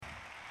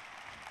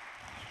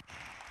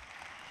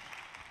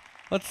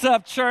What's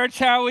up, church?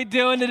 How are we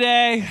doing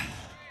today?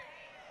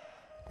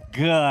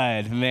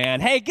 Good, man.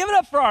 Hey, give it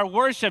up for our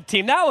worship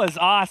team. That was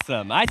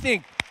awesome. I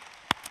think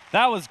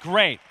that was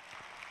great.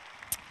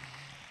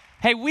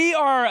 Hey, we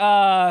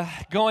are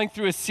going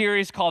through a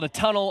series called A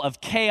Tunnel of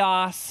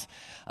Chaos,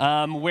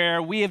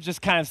 where we have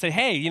just kind of said,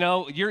 hey,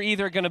 you're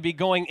either going to be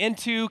going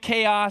into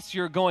chaos,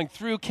 you're going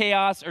through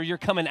chaos, or you're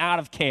coming out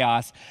of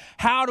chaos.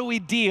 How do we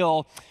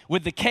deal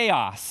with the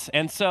chaos?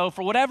 And so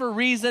for whatever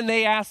reason,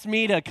 they asked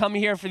me to come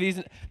here for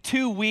these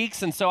 2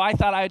 weeks, and so I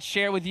thought I'd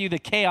share with you the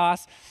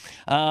chaos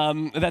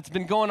that's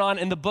been going on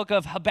in the book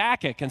of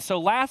Habakkuk. And so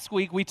last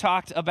week we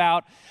talked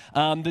about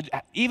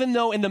even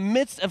though in the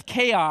midst of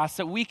chaos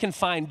that we can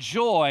find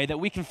joy, that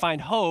we can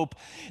find hope,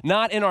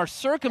 not in our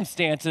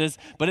circumstances,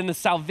 but in the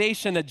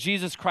salvation that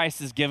Jesus Christ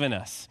has given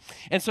us.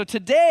 And so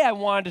today I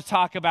wanted to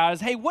talk about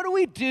is, hey, what do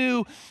we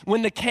do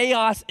when the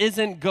chaos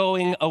isn't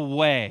going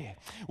away?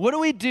 What do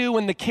we do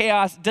when the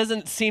chaos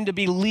doesn't seem to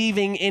be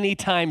leaving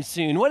anytime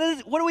soon? What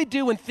do we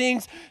do when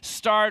things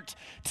start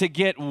to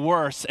get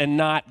worse and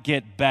not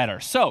get better?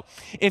 So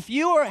if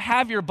you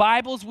have your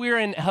Bibles, we're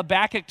in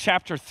Habakkuk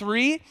chapter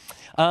 3.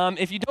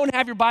 If you don't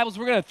have your Bibles,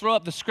 we're going to throw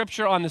up the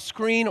scripture on the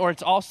screen, or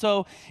it's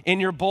also in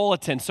your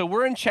bulletin. So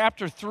we're in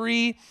chapter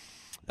 3,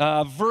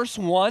 verse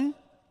 1.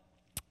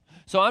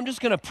 So I'm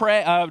just going to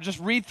pray, just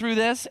read through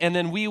this, and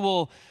then we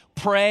will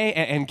pray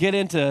and get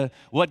into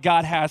what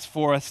God has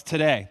for us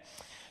today.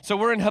 So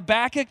we're in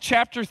Habakkuk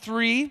chapter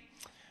 3,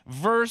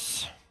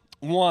 verse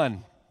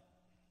 1.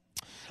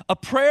 A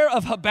prayer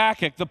of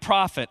Habakkuk the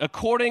prophet,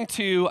 according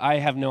to, I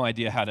have no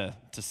idea how to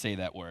say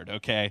that word,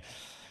 okay?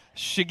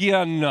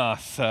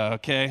 Shigianath,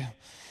 okay?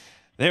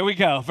 There we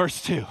go,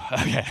 verse 2,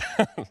 okay.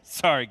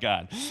 Sorry,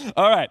 God.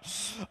 All right.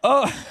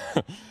 Oh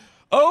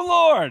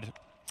Lord,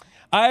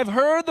 I have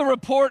heard the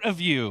report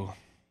of you,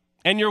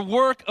 and your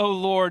work, O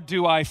Lord,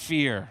 do I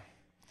fear.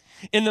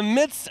 In the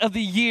midst of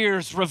the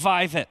years,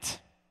 revive it.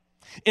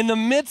 In the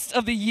midst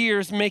of the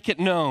years, make it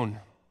known.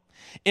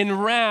 In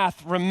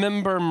wrath,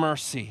 remember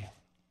mercy.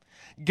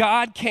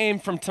 God came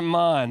from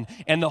Teman,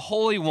 and the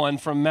Holy One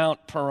from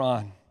Mount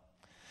Paran.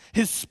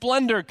 His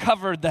splendor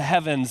covered the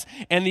heavens,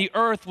 and the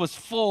earth was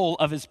full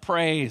of his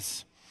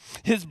praise.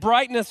 His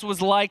brightness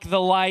was like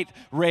the light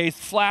rays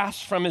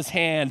flashed from his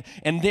hand,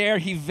 and there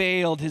he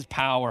veiled his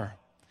power.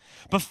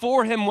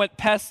 Before him went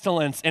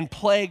pestilence, and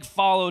plague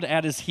followed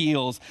at his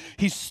heels.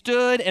 He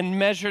stood and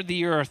measured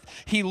the earth.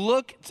 He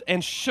looked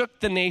and shook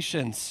the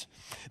nations.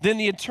 Then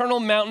the eternal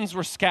mountains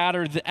were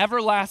scattered. The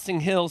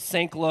everlasting hills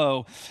sank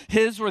low.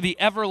 His were the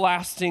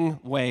everlasting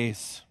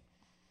ways.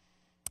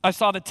 I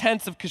saw the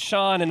tents of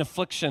Cushan in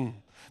affliction.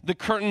 The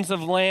curtains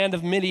of land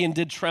of Midian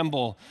did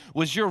tremble.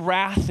 Was your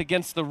wrath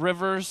against the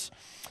rivers,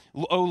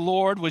 O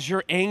Lord? Was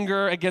your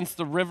anger against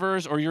the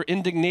rivers, or your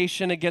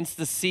indignation against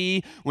the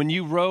sea when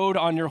you rode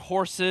on your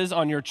horses,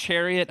 on your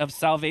chariot of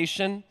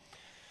salvation?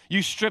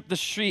 You stripped the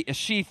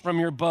sheath from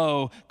your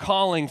bow,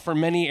 calling for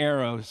many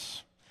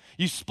arrows.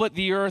 You split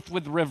the earth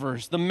with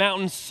rivers. The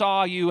mountains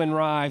saw you and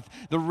writhed.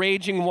 The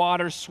raging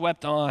waters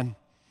swept on.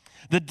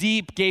 The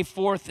deep gave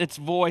forth its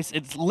voice.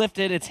 It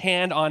lifted its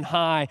hand on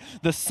high.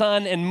 The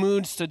sun and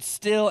moon stood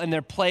still in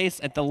their place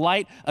at the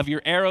light of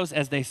your arrows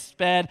as they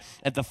sped,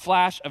 at the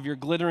flash of your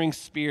glittering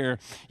spear.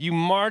 You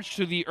marched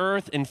through the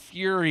earth in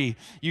fury.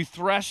 You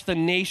threshed the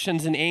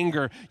nations in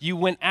anger. You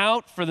went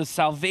out for the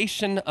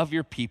salvation of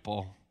your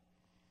people,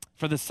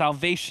 for the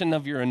salvation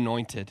of your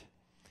anointed.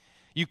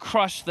 You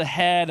crushed the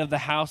head of the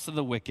house of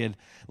the wicked,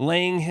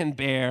 laying him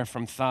bare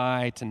from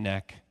thigh to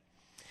neck.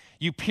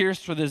 You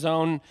pierced with his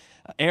own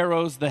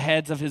arrows the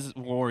heads of his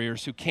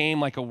warriors, who came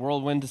like a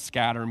whirlwind to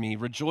scatter me,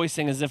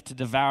 rejoicing as if to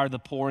devour the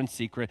poor in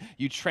secret.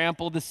 You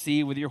trampled the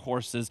sea with your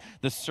horses,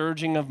 the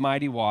surging of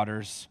mighty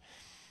waters.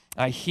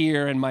 I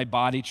hear and my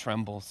body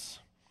trembles.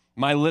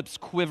 My lips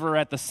quiver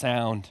at the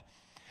sound.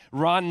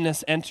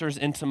 Rottenness enters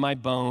into my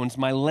bones.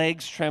 My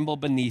legs tremble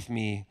beneath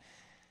me.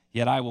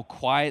 Yet I will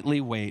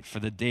quietly wait for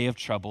the day of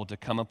trouble to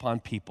come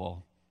upon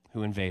people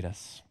who invade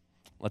us.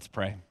 Let's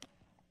pray.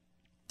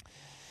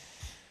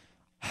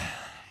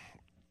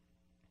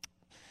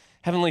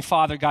 Heavenly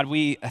Father, God,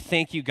 we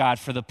thank you, God,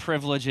 for the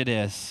privilege it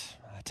is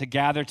to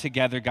gather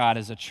together, God,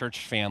 as a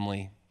church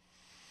family,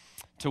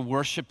 to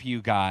worship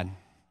you, God,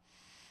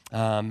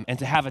 and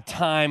to have a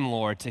time,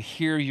 Lord, to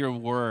hear your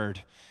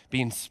word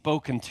being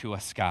spoken to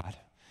us, God.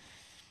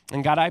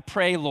 And God, I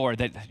pray, Lord,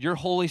 that your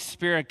Holy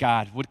Spirit,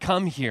 God, would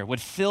come here,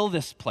 would fill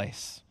this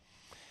place.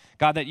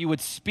 God, that you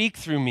would speak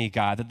through me,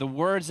 God, that the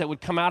words that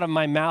would come out of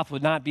my mouth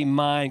would not be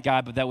mine,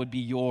 God, but that would be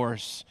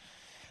yours.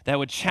 That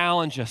would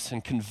challenge us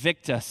and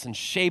convict us and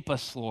shape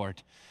us,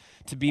 Lord,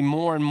 to be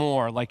more and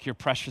more like your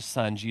precious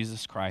Son,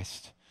 Jesus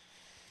Christ.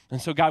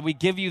 And so, God, we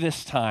give you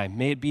this time.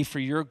 May it be for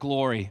your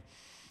glory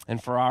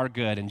and for our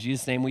good. In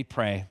Jesus' name we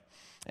pray.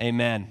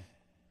 Amen.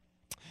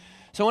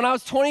 So when I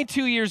was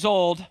 22 years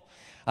old,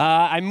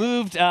 I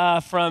moved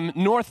from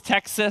North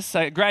Texas.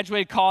 I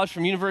graduated college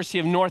from University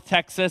of North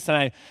Texas, and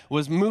I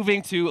was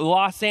moving to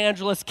Los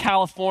Angeles,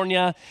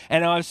 California,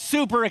 and I was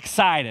super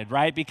excited,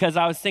 right? Because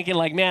I was thinking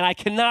like, man, I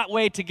cannot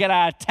wait to get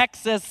out of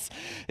Texas,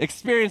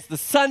 experience the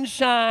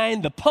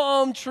sunshine, the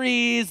palm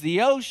trees,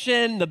 the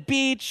ocean, the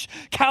beach,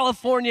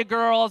 California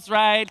girls,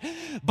 right?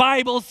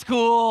 Bible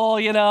school,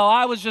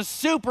 I was just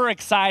super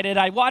excited.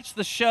 I watched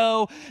the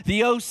show,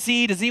 The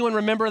OC. Does anyone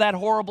remember that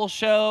horrible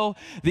show,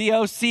 The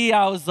OC?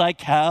 I was like,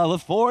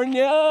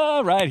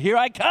 California, right, here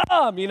I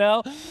come,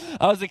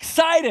 I was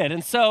excited.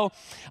 And so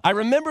I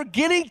remember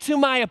getting to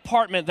my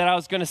apartment that I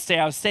was going to stay.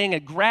 I was staying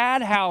at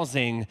grad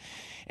housing,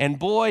 and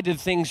boy, did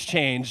things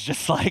change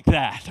just like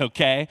that,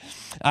 okay?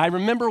 I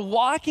remember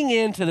walking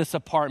into this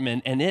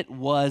apartment, and it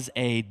was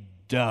a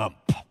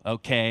dump,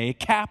 okay?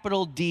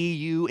 Capital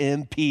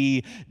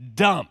D-U-M-P,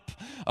 dump,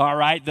 all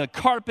right? The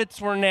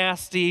carpets were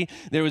nasty.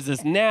 There was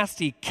this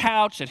nasty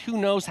couch that who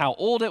knows how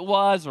old it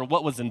was or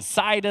what was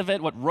inside of it,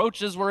 what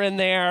roaches were in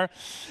there.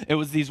 It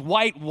was these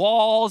white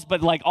walls,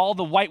 but like all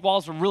the white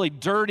walls were really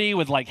dirty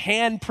with like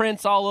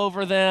handprints all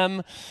over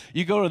them.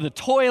 You go to the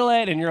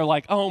toilet and you're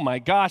like, oh my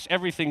gosh,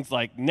 everything's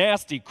like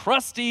nasty,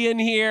 crusty in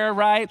here,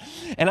 right?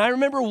 And I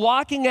remember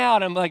walking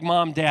out, I'm like,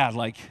 Mom, Dad,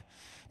 like,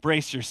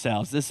 brace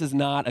yourselves. This is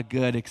not a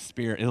good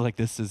experience. Like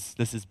this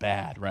is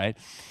bad, right?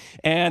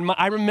 And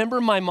I remember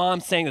my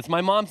mom saying this.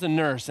 My mom's a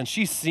nurse, and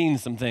she's seen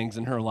some things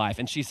in her life.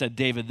 And she said,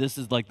 David, this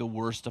is like the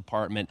worst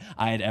apartment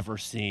I had ever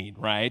seen,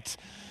 right?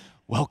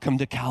 Welcome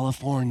to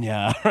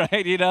California,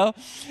 right,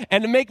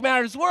 And to make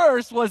matters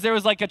worse was there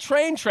was like a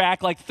train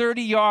track like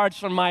 30 yards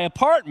from my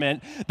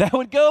apartment that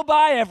would go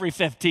by every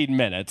 15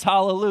 minutes.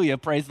 Hallelujah,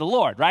 praise the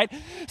Lord, right?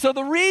 So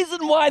the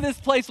reason why this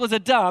place was a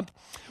dump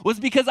was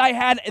because I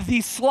had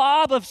the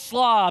slob of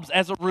slobs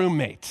as a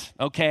roommate,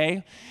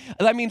 okay?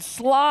 I mean,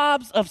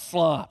 slobs of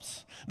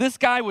slobs. This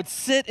guy would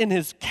sit in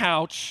his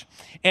couch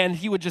and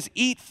he would just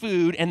eat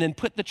food and then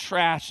put the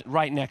trash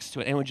right next to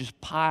it and it would just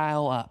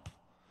pile up.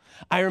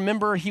 I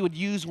remember he would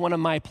use one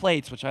of my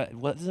plates, which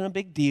wasn't a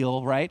big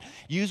deal, right?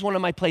 Use one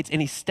of my plates, and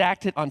he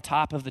stacked it on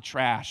top of the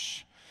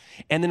trash.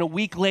 And then a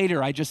week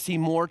later, I just see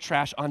more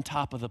trash on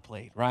top of the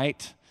plate,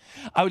 right?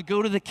 I would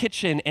go to the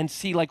kitchen and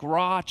see like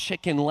raw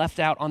chicken left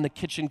out on the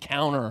kitchen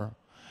counter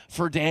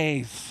for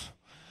days.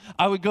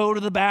 I would go to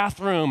the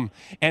bathroom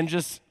and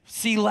just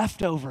see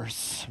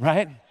leftovers,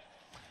 right?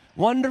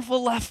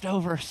 Wonderful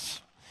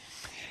leftovers.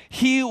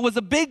 He was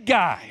a big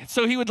guy,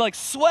 so he would like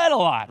sweat a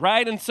lot,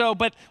 right? And so,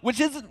 which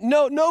is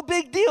no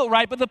big deal,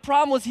 right? But the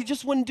problem was he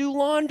just wouldn't do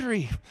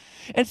laundry.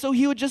 And so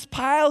he would just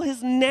pile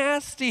his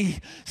nasty,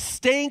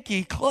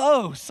 stanky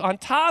clothes on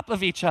top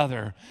of each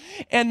other.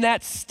 And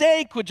that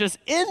stank would just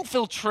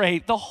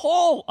infiltrate the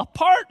whole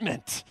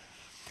apartment.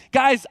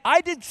 Guys,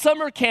 I did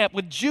summer camp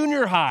with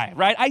junior high,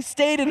 right? I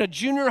stayed in a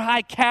junior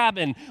high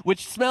cabin,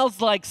 which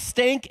smells like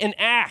stank and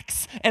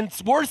axe. And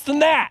it's worse than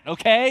that,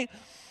 okay?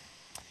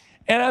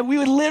 And we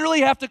would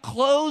literally have to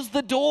close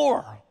the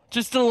door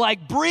just to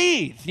like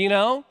breathe,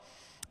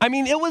 I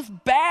mean, it was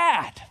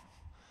bad.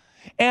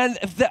 And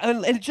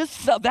it just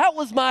felt, that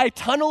was my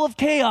tunnel of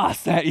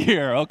chaos that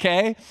year,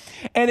 okay?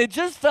 And it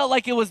just felt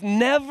like it was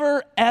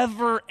never,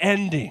 ever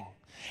ending.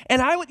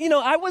 And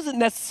I wasn't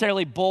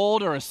necessarily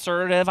bold or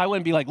assertive. I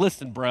wouldn't be like,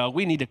 listen, bro,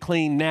 we need to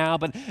clean now.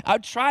 But I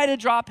would try to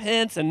drop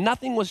hints and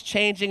nothing was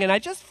changing. And I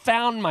just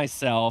found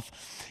myself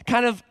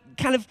kind of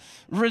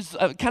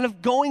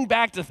going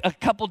back to a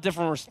couple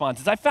different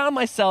responses. I found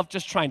myself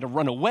just trying to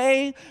run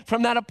away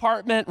from that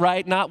apartment,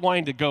 right? Not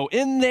wanting to go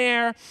in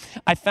there.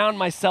 I found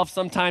myself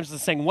sometimes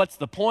just saying, what's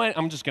the point?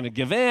 I'm just going to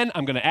give in.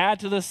 I'm going to add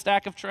to this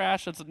stack of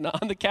trash that's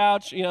on the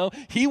couch.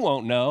 He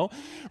won't know,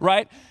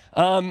 right?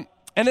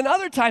 And then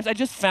other times I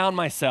just found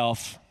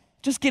myself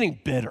just getting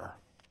bitter,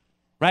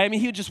 right? I mean,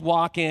 he would just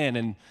walk in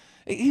and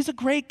he's a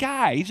great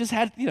guy. He just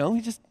had,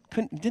 he just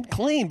didn't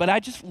clean, but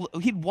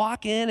he'd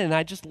walk in and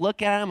I just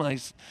look at him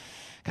and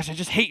gosh, I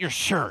just hate your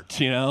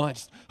shirt, I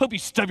just hope you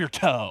stub your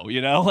toe,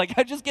 like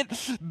I just get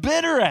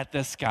bitter at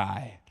this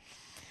guy.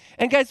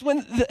 And guys,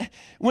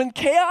 when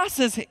chaos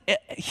is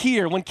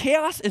here, when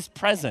chaos is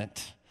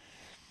present,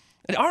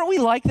 aren't we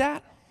like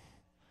that?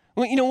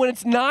 When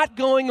it's not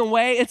going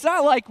away, it's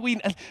not like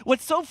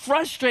what's so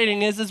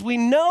frustrating is we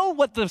know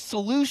what the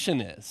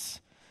solution is,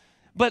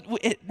 but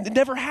it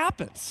never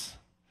happens.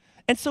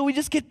 And so we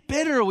just get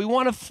bitter. We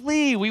want to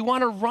flee. We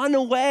want to run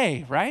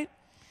away, right?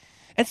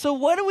 And so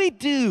what do we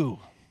do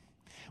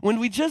when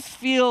we just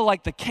feel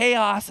like the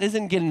chaos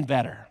isn't getting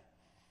better,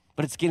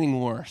 but it's getting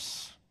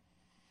worse?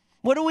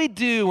 What do we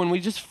do when we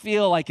just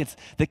feel like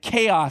the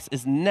chaos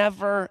is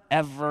never,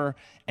 ever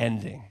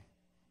ending?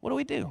 What do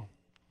we do?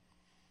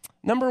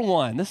 Number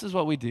one, this is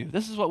what we do.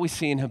 This is what we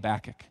see in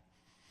Habakkuk.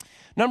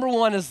 Number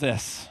one is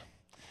this,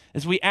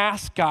 is we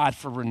ask God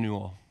for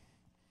renewal.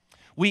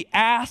 We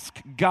ask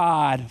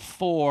God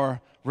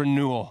for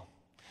renewal.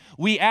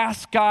 We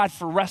ask God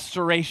for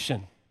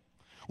restoration.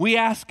 We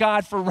ask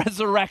God for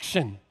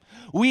resurrection.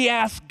 We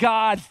ask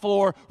God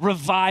for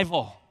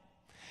revival.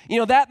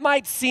 That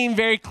might seem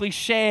very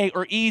cliche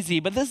or easy,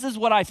 but this is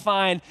what I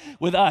find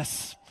with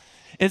us,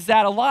 is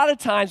that a lot of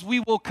times we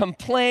will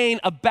complain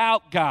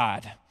about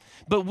God,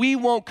 but we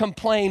won't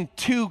complain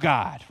to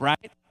God,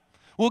 right?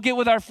 We'll get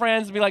with our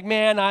friends and be like,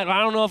 man, I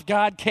don't know if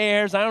God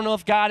cares. I don't know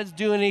if God is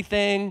doing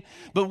anything.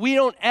 But we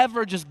don't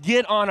ever just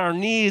get on our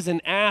knees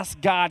and ask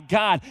God,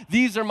 God,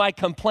 these are my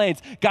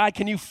complaints. God,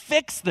 can you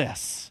fix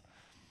this?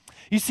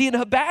 You see, in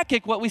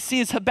Habakkuk, what we see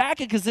is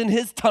Habakkuk is in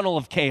his tunnel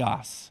of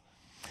chaos.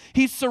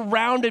 He's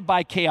surrounded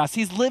by chaos.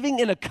 He's living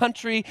in a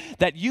country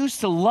that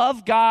used to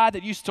love God,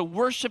 that used to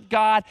worship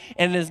God,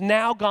 and has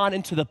now gone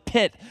into the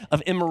pit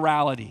of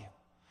immorality.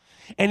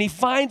 And he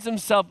finds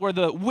himself where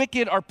the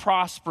wicked are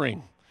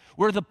prospering,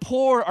 where the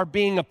poor are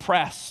being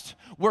oppressed,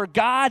 where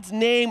God's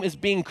name is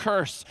being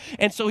cursed.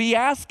 And so he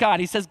asks God,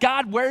 he says,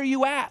 God, where are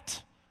you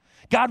at?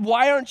 God,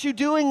 why aren't you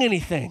doing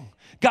anything?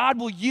 God,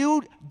 will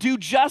you do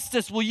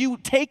justice? Will you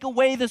take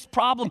away this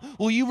problem?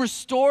 Will you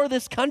restore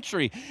this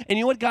country? And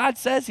you know what God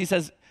says? He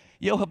says,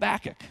 yo,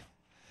 Habakkuk,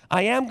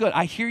 I am good.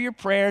 I hear your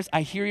prayers.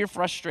 I hear your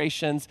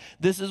frustrations.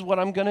 This is what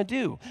I'm going to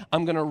do.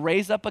 I'm going to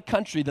raise up a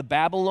country, the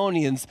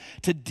Babylonians,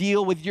 to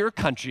deal with your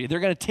country. They're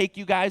going to take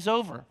you guys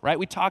over, right?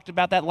 We talked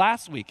about that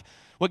last week.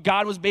 What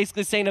God was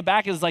basically saying to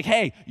Habakkuk is like,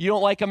 hey, you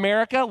don't like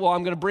America? Well,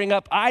 I'm going to bring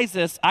up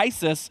ISIS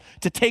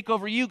to take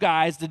over you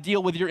guys to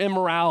deal with your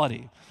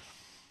immorality,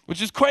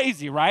 which is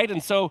crazy, right?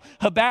 And so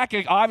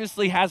Habakkuk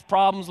obviously has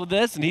problems with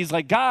this, and he's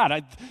like,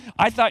 God,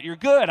 I thought you're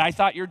good. I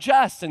thought you're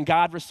just. And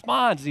God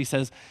responds. He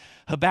says,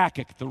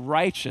 Habakkuk, the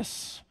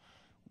righteous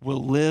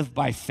will live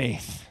by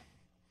faith,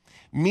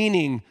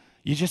 meaning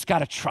you just got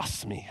to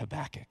trust me,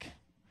 Habakkuk.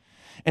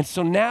 And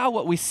so now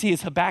what we see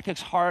is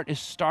Habakkuk's heart is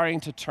starting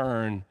to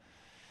turn.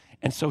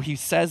 And so he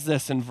says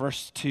this in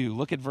verse 2.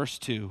 Look at verse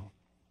 2.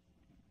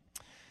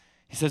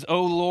 He says,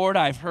 O Lord,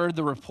 I've heard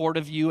the report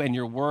of you, and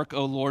your work,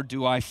 O Lord,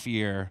 do I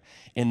fear.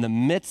 In the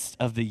midst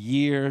of the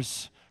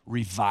years,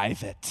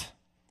 revive it.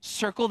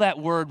 Circle that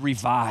word,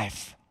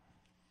 revive.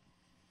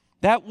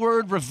 That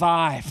word,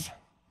 revive,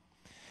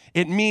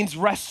 it means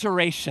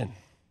restoration.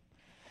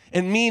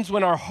 It means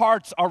when our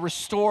hearts are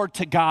restored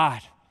to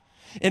God.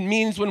 It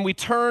means when we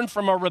turn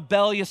from our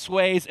rebellious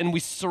ways and we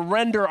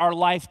surrender our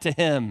life to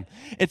Him.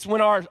 It's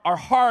when our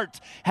heart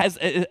has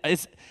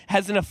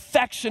an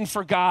affection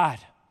for God.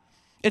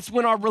 It's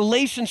when our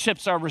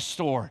relationships are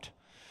restored,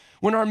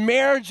 when our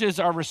marriages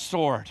are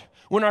restored,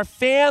 when our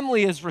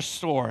family is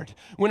restored,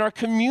 when our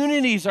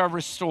communities are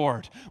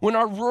restored, when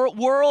our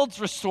world's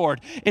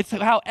restored. It's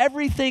how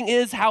everything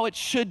is how it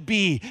should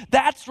be.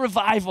 That's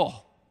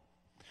revival.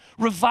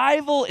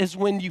 Revival is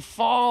when you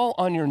fall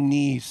on your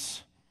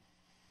knees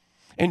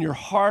and your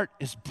heart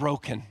is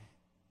broken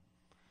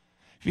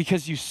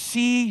because you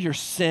see your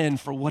sin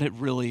for what it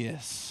really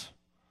is.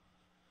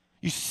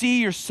 You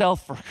see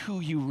yourself for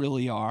who you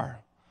really are.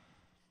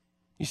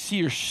 You see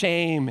your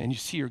shame and you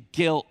see your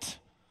guilt.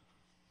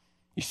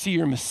 You see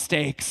your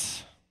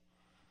mistakes.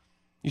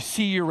 You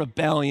see your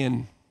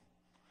rebellion.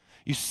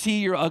 You see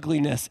your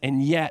ugliness,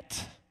 and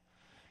yet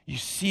you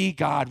see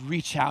God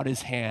reach out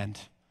His hand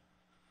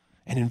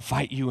and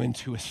invite you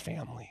into His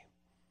family.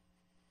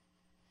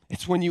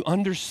 It's when you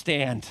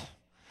understand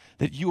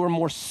that you are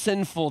more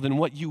sinful than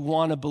what you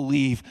want to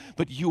believe,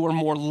 but you are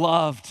more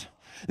loved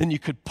than you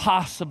could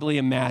possibly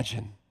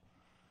imagine.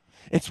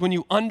 It's when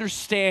you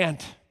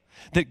understand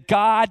that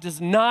God does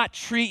not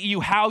treat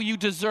you how you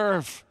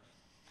deserve.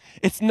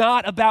 It's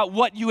not about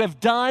what you have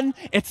done.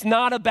 It's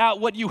not about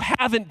what you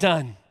haven't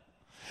done,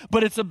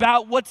 but it's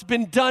about what's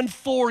been done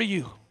for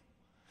you.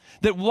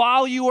 That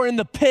while you are in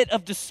the pit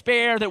of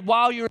despair, that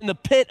while you're in the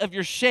pit of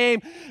your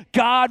shame,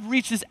 God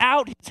reaches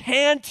out His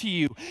hand to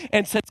you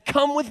and says,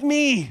 come with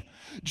me,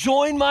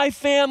 join my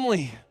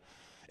family,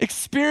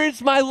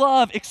 experience my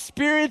love,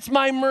 experience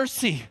my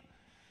mercy.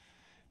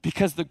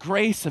 Because the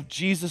grace of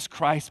Jesus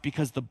Christ,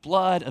 because the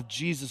blood of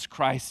Jesus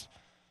Christ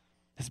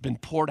has been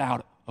poured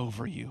out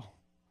over you.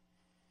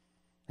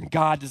 And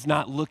God does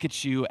not look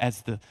at you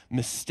as the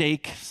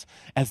mistakes,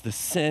 as the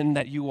sin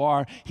that you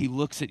are. He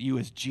looks at you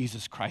as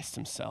Jesus Christ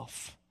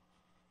Himself.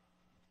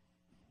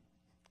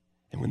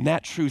 And when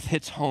that truth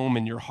hits home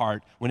in your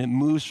heart, when it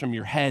moves from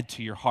your head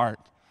to your heart,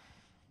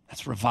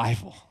 that's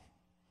revival.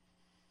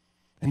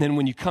 And then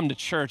when you come to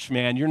church,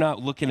 man, you're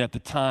not looking at the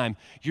time.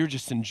 You're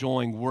just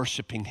enjoying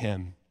worshiping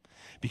Him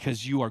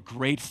because you are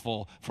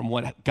grateful from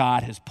what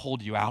God has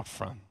pulled you out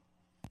from.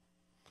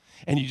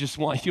 And you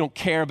don't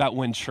care about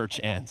when church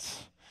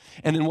ends.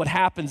 And then what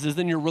happens is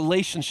then your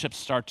relationships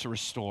start to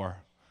restore.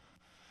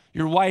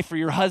 Your wife or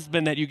your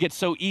husband that you get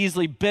so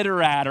easily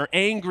bitter at or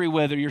angry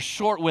with or you're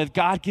short with,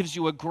 God gives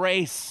you a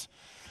grace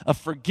of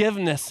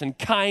forgiveness and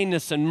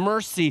kindness and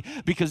mercy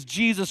because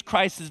Jesus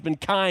Christ has been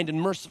kind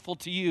and merciful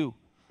to you.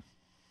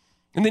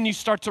 And then you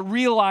start to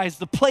realize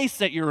the place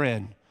that you're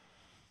in.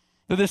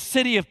 That the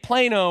city of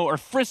Plano or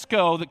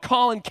Frisco, that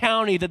Collin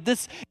County, that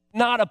this is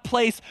not a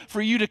place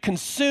for you to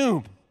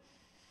consume.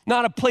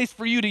 Not a place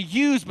for you to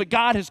use, but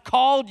God has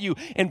called you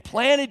and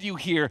planted you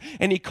here,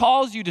 and He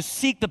calls you to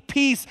seek the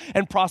peace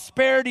and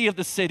prosperity of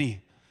the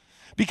city.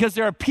 Because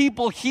there are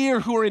people here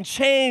who are in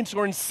chains, who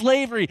are in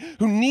slavery,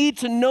 who need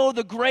to know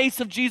the grace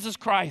of Jesus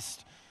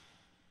Christ.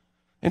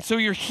 And so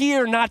you're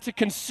here not to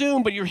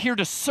consume, but you're here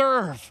to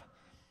serve.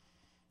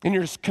 And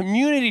your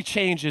community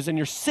changes and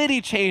your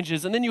city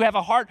changes. And then you have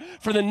a heart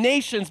for the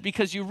nations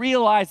because you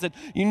realize that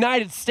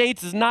United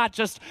States is not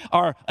just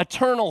our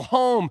eternal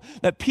home,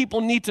 that people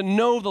need to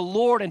know the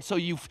Lord. And so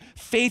you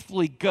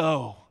faithfully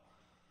go.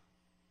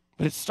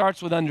 But it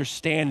starts with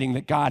understanding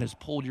that God has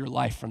pulled your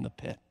life from the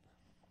pit.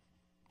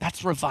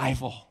 That's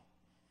revival.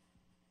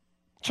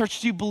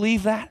 Church, do you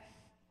believe that?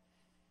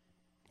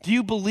 Do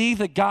you believe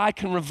that God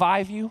can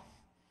revive you?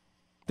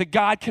 That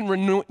God can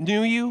renew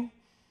you?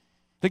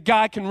 That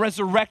God can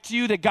resurrect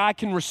you? That God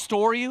can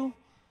restore you?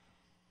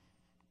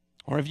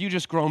 Or have you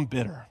just grown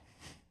bitter?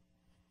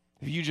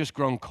 Have you just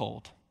grown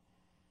cold?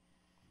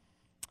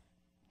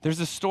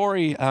 There's a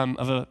story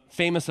of a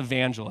famous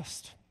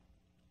evangelist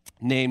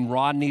named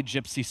Rodney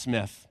Gypsy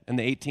Smith in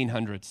the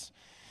 1800s.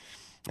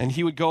 And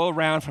he would go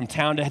around from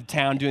town to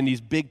town doing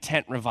these big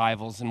tent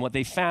revivals. And what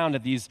they found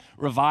at these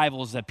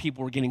revivals that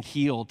people were getting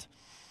healed,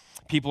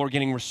 people were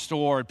getting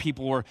restored,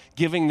 people were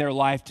giving their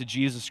life to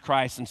Jesus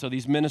Christ. And so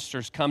these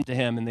ministers come to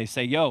him and they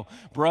say, yo,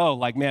 bro,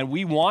 like, man,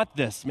 we want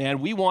this, man.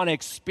 We want to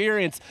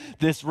experience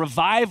this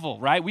revival,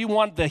 right? We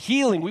want the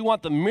healing. We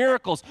want the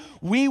miracles.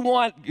 We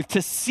want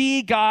to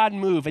see God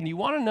move. And you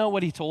want to know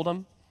what he told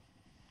them?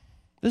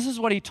 This is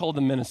what he told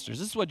the ministers.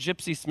 This is what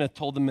Gypsy Smith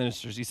told the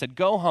ministers. He said,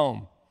 go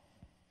home.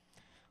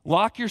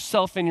 Lock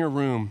yourself in your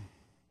room.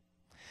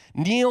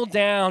 Kneel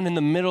down in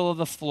the middle of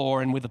the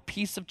floor and with a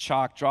piece of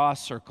chalk, draw a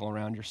circle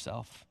around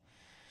yourself.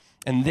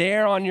 And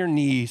there on your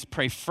knees,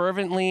 pray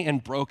fervently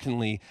and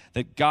brokenly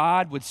that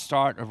God would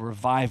start a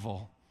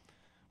revival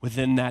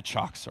within that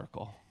chalk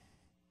circle.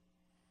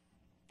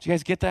 Do you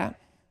guys get that?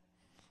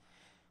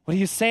 What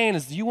he's saying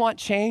is, do you want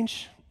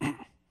change?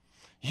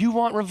 You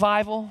want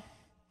revival?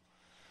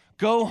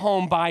 Go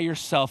home by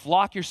yourself,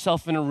 lock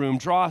yourself in a room,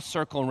 draw a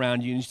circle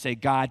around you, and you say,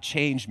 God,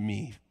 change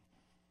me.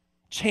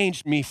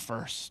 Change me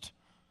first.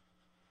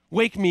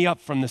 Wake me up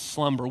from the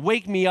slumber.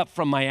 Wake me up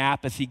from my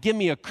apathy. Give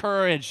me a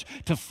courage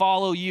to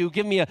follow you.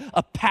 Give me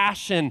a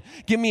passion.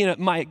 Give me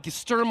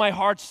stir my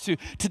hearts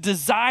to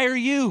desire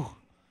you.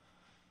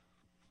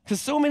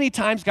 Because so many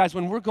times, guys,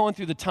 when we're going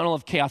through the tunnel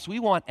of chaos, we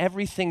want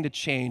everything to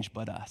change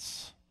but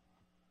us.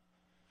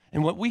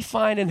 And what we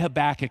find in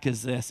Habakkuk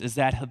is this, is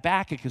that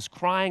Habakkuk is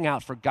crying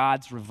out for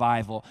God's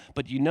revival.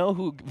 But you know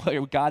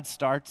where God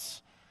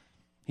starts?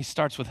 He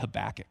starts with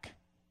Habakkuk.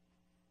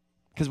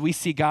 Because we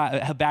see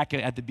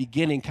Habakkuk at the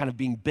beginning kind of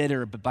being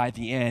bitter, but by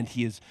the end,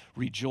 he is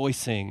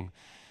rejoicing,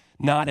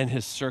 not in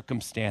his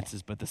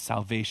circumstances, but the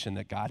salvation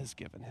that God has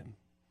given him.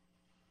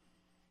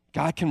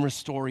 God can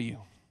restore you.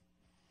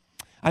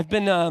 I've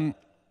been,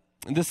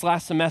 this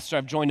last semester,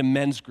 I've joined a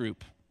men's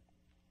group.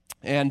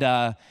 And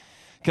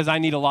because I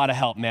need a lot of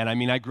help, man. I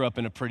mean, I grew up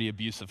in a pretty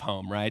abusive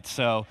home, right?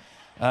 So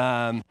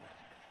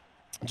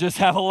just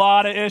have a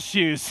lot of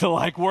issues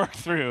to work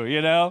through,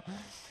 you know?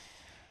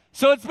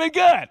 So it's been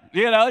good,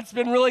 it's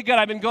been really good.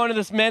 I've been going to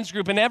this men's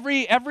group, and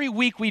every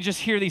week we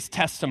just hear these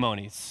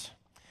testimonies.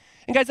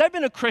 And guys, I've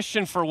been a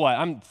Christian for what?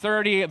 I'm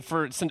 30,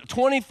 for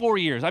 24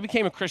 years. I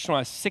became a Christian when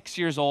I was 6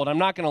 years old. I'm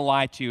not going to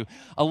lie to you.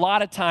 A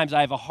lot of times I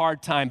have a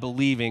hard time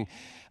believing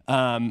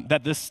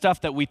that this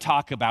stuff that we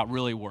talk about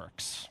really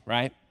works,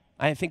 right?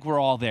 I think we're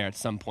all there at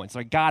some point. It's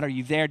like, God, are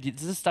you there?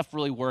 Does this stuff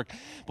really work?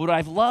 But what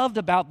I've loved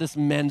about this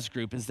men's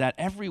group is that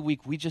every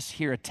week we just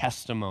hear a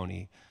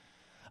testimony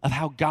of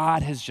how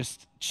God has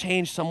just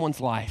changed someone's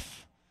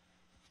life.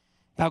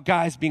 About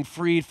guys being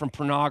freed from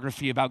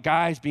pornography, about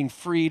guys being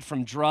freed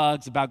from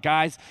drugs, about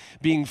guys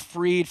being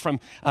freed from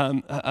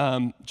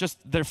just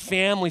their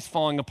families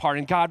falling apart,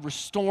 and God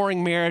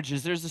restoring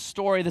marriages. There's a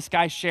story this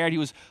guy shared. He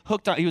was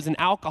he was an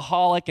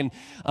alcoholic, and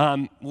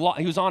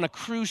he was on a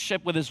cruise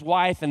ship with his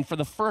wife, and for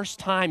the first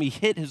time he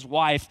hit his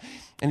wife,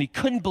 and he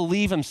couldn't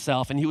believe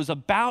himself, and he was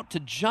about to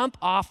jump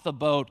off the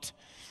boat,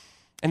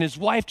 and his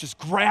wife just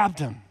grabbed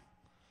him.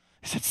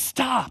 He said,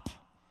 stop.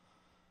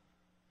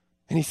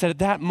 And he said, at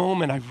that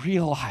moment, I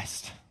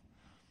realized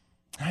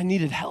I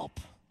needed help.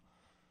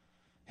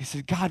 He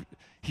said, God,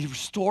 he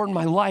restored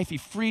my life. He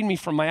freed me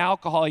from my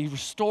alcohol. He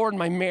restored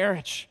my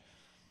marriage.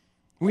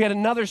 We had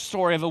another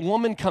story of a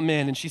woman come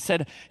in, and she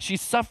said she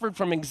suffered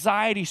from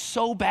anxiety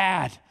so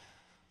bad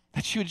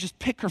that she would just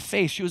pick her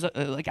face. She was out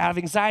of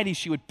anxiety,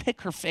 she would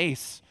pick her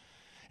face.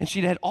 And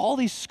she'd had all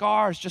these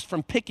scars just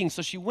from picking,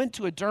 so she went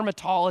to a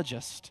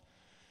dermatologist.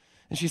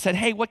 And she said,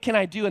 hey, what can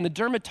I do? And the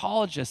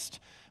dermatologist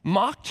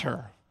mocked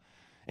her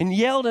and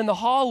yelled in the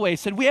hallway,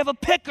 said, we have a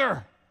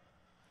picker.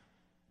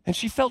 And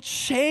she felt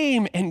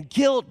shame and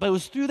guilt, but it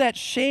was through that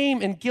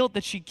shame and guilt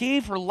that she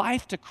gave her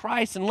life to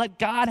Christ and let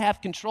God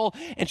have control.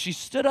 And she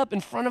stood up in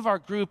front of our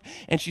group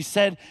and she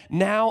said,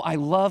 now I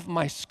love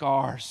my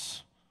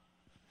scars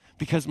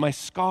because my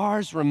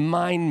scars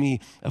remind me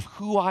of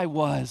who I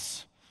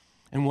was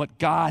and what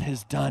God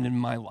has done in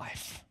my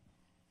life.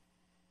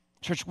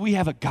 Church, we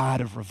have a God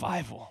of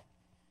revival.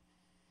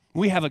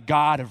 We have a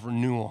God of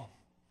renewal.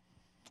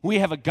 We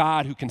have a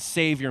God who can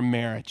save your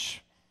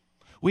marriage.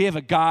 We have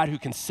a God who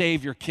can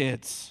save your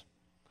kids.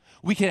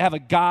 We can have a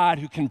God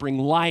who can bring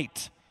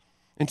light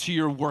into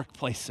your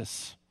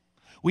workplaces.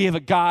 We have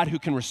a God who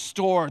can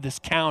restore this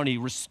county,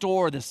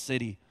 restore this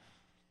city.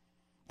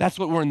 That's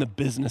what we're in the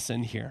business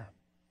in here.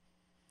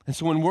 And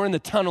so when we're in the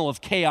tunnel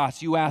of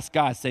chaos, you ask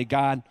God, say,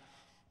 God,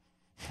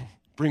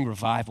 bring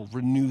revival,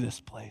 renew this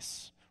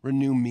place,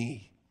 renew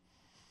me.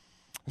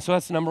 And so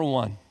that's number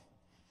one.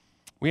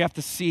 We have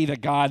to see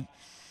that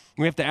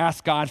we have to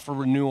ask God for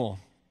renewal.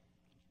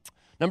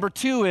 Number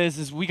two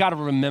is we got to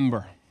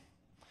remember.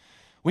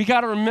 We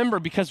got to remember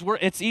because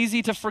it's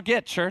easy to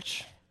forget,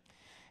 church.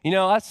 You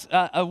know,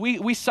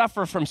 we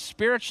suffer from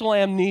spiritual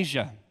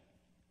amnesia.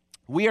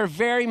 We are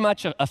very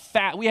much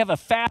we have a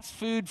fast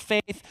food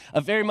faith,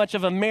 a very much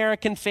of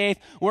American faith.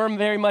 We're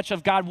very much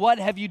of, God, what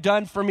have you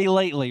done for me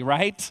lately,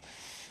 right?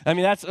 I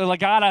mean, that's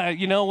like, God,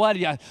 you know what?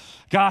 Yeah,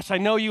 gosh, I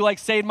know you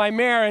saved my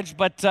marriage,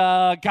 but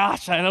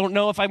gosh, I don't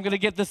know if I'm going to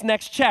get this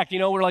next check. You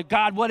know, we're like,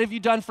 God, what have you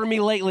done for me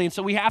lately? And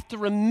so we have to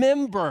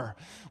remember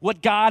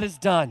what God has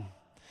done.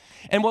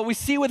 And what we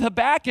see with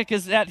Habakkuk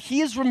is that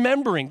he is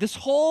remembering. This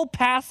whole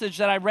passage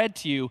that I read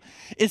to you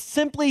is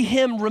simply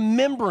him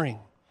remembering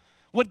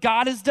what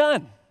God has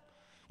done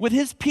with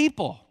his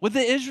people, with the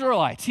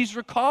Israelites. He's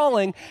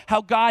recalling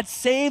how God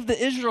saved the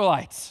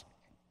Israelites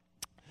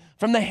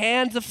from the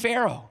hands of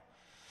Pharaoh.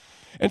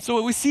 And so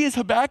what we see is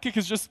Habakkuk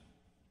is just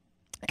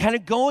kind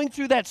of going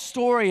through that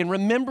story and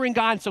remembering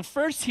God. And so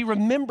first he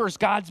remembers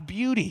God's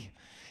beauty.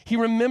 He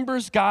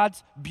remembers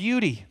God's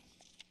beauty.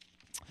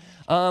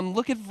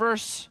 Look at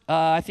verse,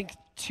 I think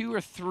 2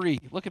 or 3.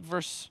 Look at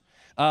verse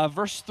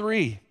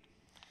 3.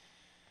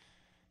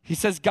 He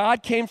says,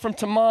 God came from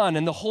Teman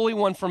and the Holy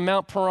One from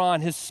Mount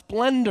Paran. His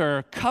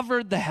splendor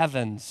covered the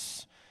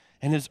heavens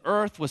and his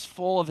earth was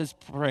full of his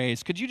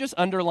praise. Could you just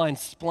underline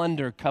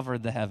splendor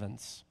covered the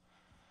heavens?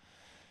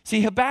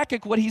 See,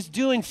 Habakkuk, what he's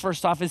doing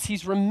first off is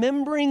he's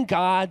remembering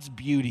God's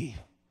beauty.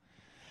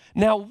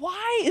 Now,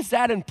 why is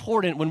that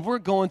important when we're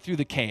going through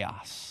the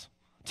chaos?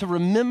 To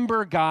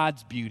remember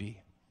God's beauty.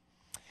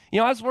 You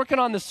know, I was working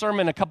on this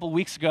sermon a couple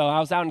weeks ago. I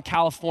was out in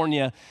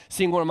California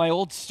seeing one of my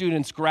old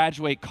students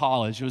graduate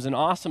college. It was an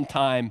awesome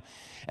time.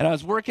 And I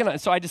was working on,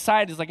 so I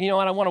decided, you know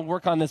what, I want to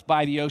work on this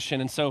by the ocean.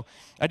 And so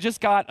I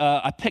just got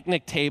a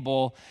picnic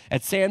table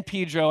at San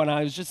Pedro, and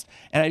I was just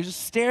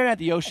staring at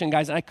the ocean,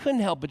 guys, and I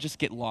couldn't help but just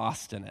get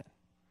lost in it.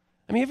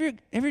 I mean,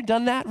 have you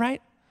done that,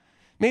 right?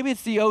 Maybe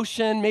it's the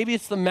ocean, maybe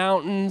it's the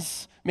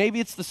mountains, maybe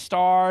it's the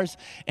stars,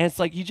 and it's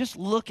like you just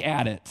look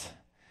at it.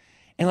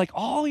 And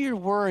all your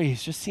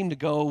worries just seem to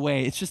go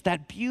away. It's just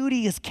that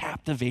beauty is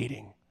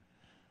captivating.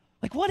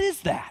 What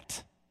is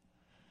that?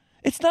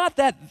 It's not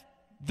that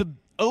the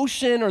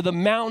ocean or the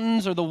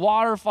mountains or the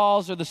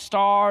waterfalls or the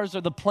stars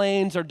or the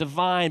plains are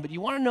divine, but you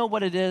want to know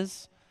what it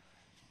is?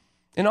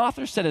 An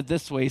author said it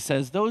this way. He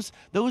says, those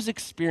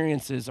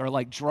experiences are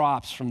like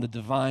drops from the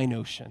divine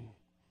ocean.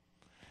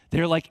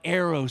 They're like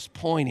arrows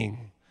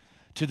pointing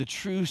to the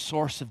true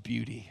source of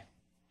beauty.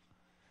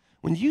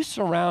 When you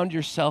surround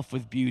yourself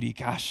with beauty,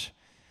 gosh,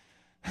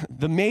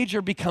 the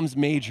major becomes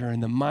major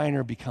and the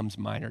minor becomes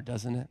minor,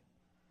 doesn't it?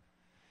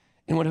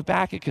 And what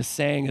Habakkuk is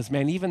saying is,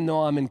 man, even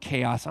though I'm in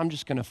chaos, I'm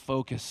just going to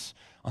focus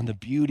on the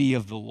beauty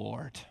of the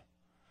Lord.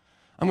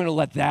 I'm going to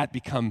let that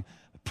become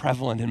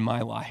prevalent in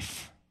my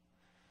life.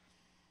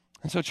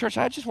 And so, church,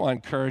 I just want to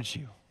encourage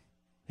you.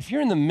 If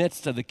you're in the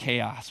midst of the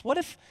chaos, what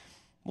if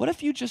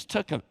you just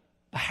took a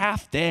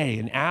half day,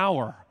 an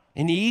hour,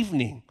 an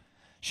evening?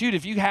 Shoot,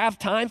 if you have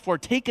time for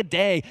it, take a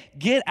day,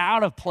 get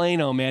out of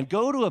Plano, man.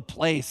 Go to a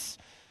place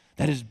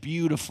that is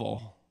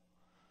beautiful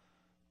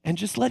and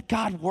just let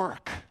God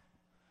work.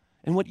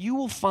 And what you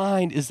will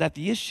find is that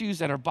the issues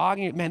that are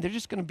bogging you, man, they're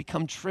just going to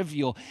become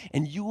trivial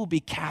and you will be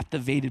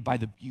captivated by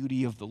the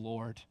beauty of the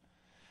Lord.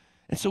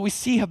 And so we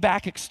see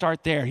Habakkuk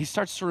start there. He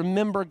starts to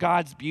remember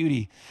God's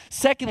beauty.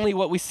 Secondly,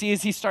 what we see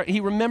is he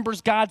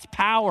remembers God's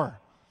power.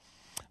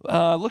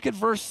 Look at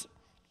verse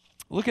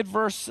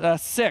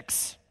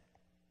 6.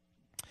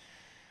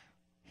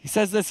 He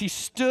says this, he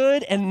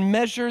stood and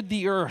measured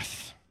the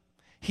earth.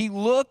 He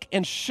looked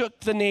and shook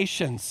the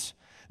nations.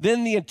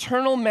 Then the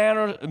eternal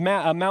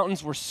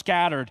mountains were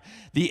scattered.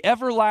 The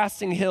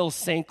everlasting hills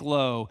sank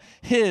low.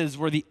 His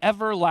were the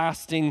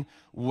everlasting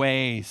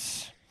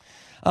ways.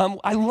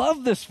 I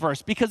love this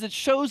verse because it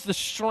shows the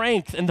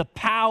strength and the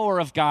power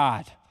of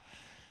God,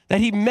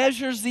 that he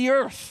measures the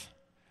earth.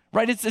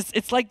 Right?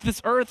 It's like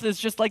this earth is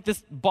just like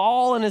this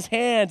ball in his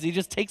hands. He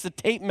just takes a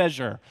tape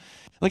measure.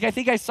 I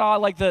think I saw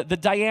the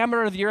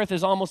diameter of the earth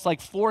is almost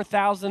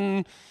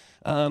 4,000,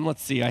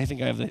 let's see, I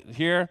think I have it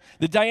here.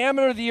 The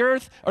diameter of the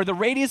earth, or the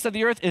radius of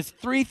the earth is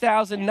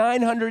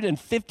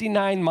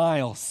 3,959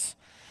 miles.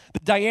 The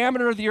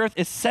diameter of the earth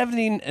is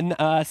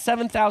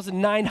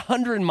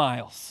 7,900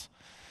 miles.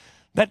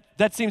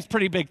 That seems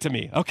pretty big to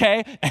me,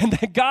 okay? And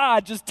then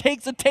God just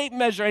takes a tape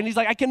measure and he's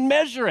like, I can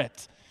measure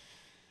it.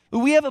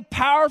 We have a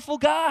powerful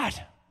God.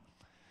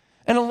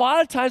 And a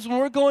lot of times when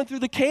we're going through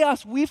the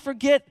chaos, we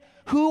forget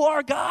who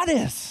our God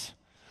is.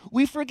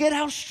 We forget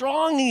how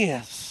strong he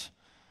is.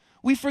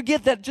 We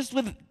forget that just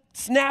with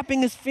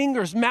snapping his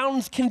fingers,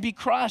 mountains can be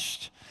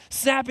crushed.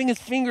 Snapping his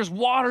fingers,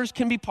 waters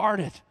can be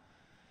parted.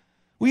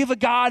 We have a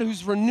God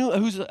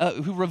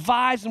who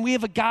revives, and we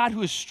have a God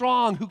who is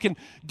strong, who can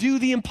do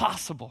the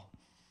impossible.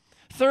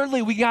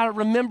 Thirdly, we got to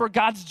remember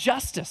God's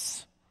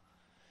justice.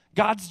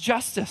 God's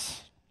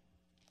justice.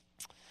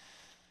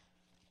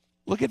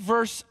 Look at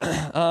verse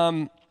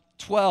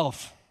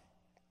 12.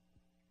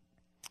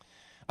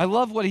 I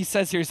love what he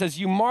says here. He says,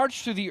 you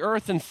marched through the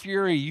earth in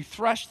fury. You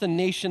threshed the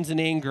nations in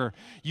anger.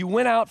 You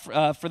went out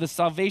for the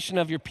salvation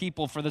of your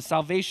people, for the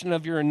salvation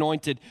of your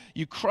anointed.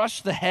 You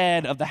crushed the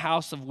head of the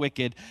house of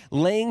wicked,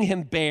 laying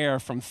him bare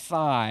from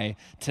thigh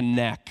to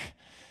neck.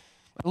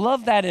 I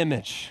love that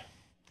image.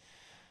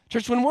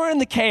 Church, when we're in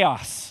the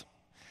chaos,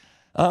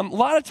 a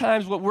lot of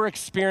times what we're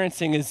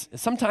experiencing is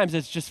sometimes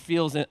it just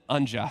feels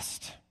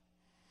unjust.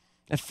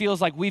 It feels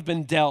like we've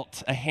been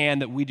dealt a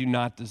hand that we do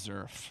not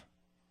deserve.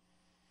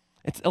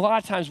 It's a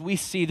lot of times we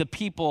see the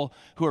people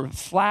who are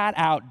flat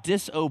out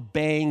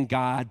disobeying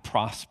God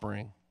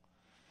prospering.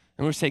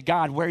 And we say,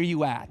 God, where are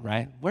you at,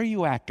 right? Where are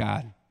you at,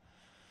 God?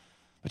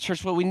 But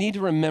church, what we need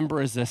to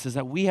remember is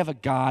that we have a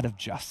God of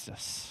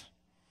justice.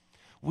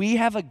 We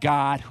have a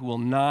God who will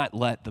not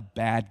let the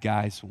bad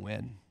guys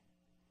win.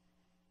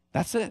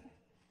 That's it.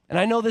 And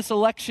I know this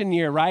election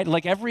year, right?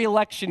 Like every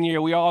election year,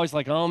 we always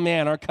like, oh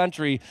man, our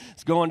country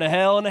is going to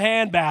hell in a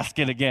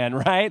handbasket again,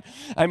 right?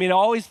 I mean, it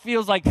always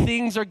feels like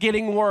things are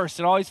getting worse.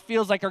 It always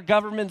feels like our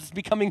government is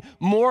becoming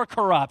more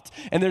corrupt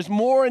and there's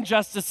more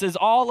injustices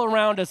all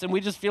around us and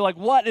we just feel like,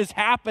 what is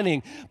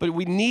happening? But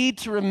we need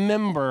to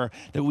remember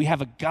that we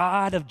have a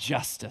God of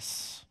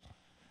justice.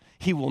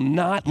 He will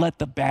not let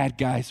the bad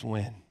guys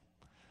win.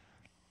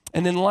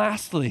 And then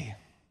lastly,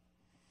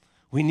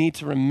 we need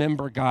to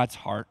remember God's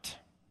heart.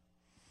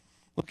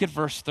 Look at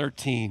verse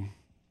 13.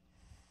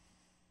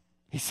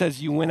 He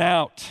says, you went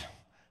out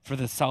for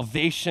the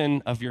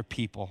salvation of your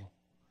people,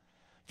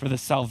 for the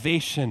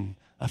salvation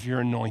of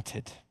your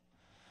anointed.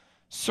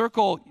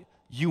 Circle,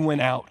 you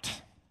went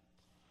out.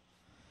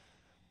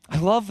 I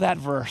love that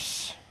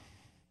verse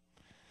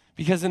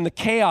because in the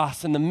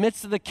chaos, in the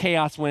midst of the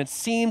chaos, when it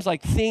seems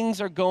like things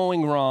are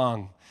going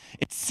wrong,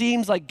 it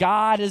seems like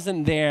God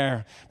isn't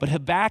there, but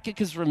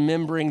Habakkuk is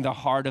remembering the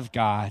heart of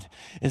God,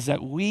 is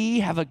that we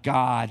have a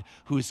God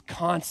who is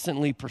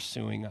constantly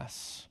pursuing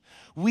us.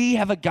 We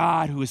have a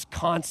God who is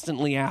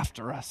constantly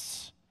after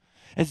us.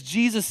 As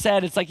Jesus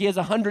said, it's like he has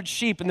 100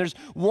 sheep and there's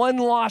one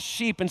lost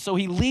sheep, and so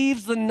he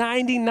leaves the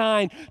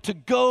 99 to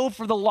go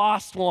for the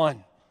lost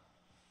one.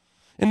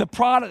 In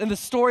the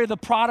story of the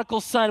prodigal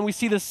son, we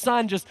see the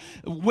son just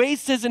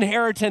waste his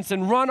inheritance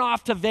and run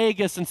off to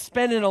Vegas and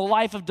spend in a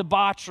life of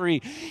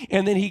debauchery.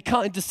 And then he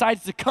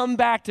decides to come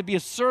back to be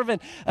a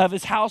servant of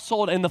his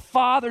household. And the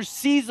father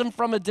sees him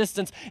from a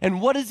distance.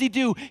 And what does he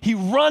do? He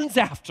runs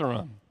after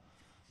him.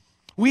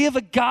 We have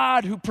a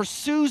God who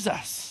pursues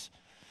us.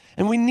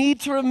 And we need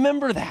to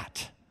remember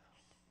that.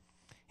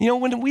 You know,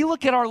 when we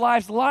look at our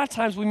lives, a lot of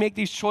times we make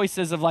these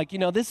choices of like, you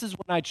know, this is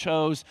when I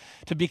chose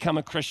to become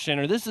a Christian,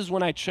 or this is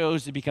when I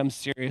chose to become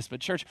serious. But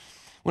church,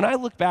 when I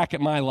look back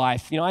at my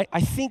life, you know,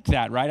 I think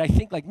that, right? I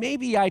think like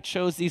maybe I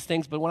chose these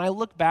things, but when I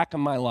look back on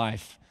my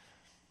life,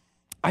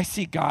 I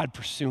see God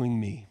pursuing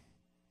me.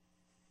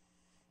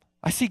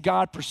 I see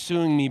God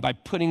pursuing me by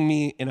putting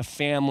me in a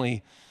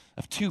family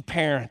of two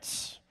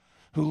parents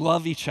who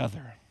love each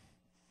other,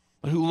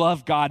 but who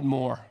love God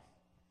more.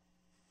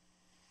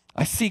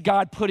 I see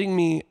God putting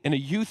me in a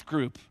youth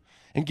group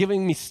and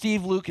giving me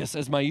Steve Lucas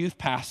as my youth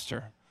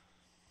pastor,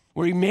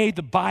 where he made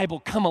the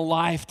Bible come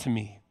alive to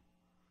me.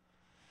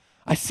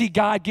 I see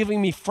God giving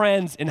me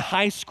friends in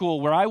high school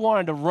where I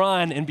wanted to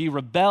run and be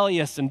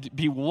rebellious and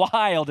be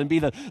wild and be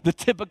the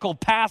typical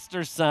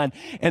pastor's son,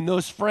 and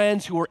those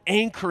friends who were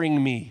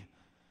anchoring me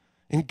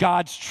in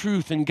God's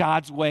truth and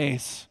God's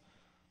ways.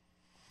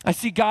 I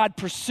see God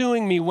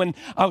pursuing me when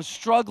I was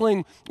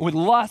struggling with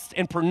lust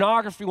and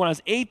pornography when I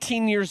was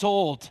 18 years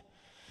old.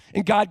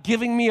 And God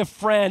giving me a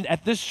friend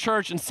at this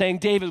church and saying,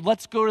 David,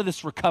 let's go to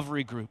this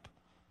recovery group.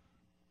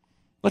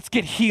 Let's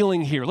get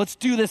healing here. Let's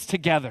do this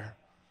together.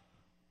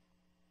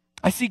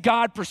 I see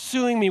God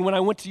pursuing me when I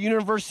went to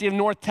University of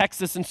North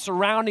Texas and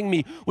surrounding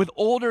me with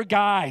older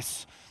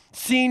guys,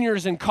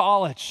 seniors in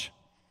college,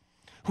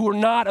 who were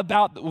not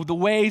about the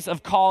ways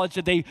of college,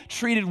 that they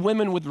treated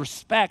women with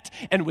respect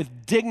and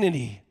with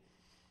dignity,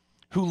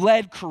 who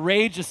led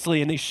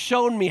courageously, and they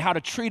showed me how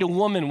to treat a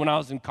woman when I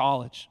was in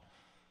college.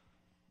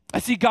 I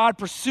see God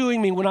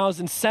pursuing me when I was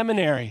in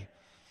seminary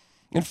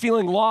and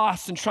feeling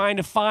lost and trying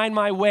to find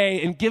my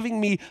way, and giving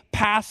me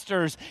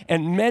pastors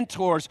and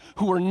mentors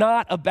who were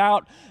not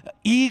about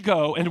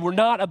ego and were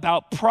not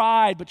about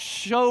pride, but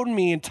showed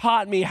me and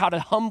taught me how to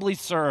humbly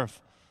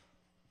serve.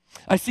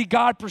 I see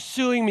God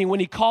pursuing me when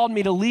he called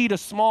me to lead a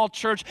small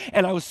church,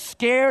 and I was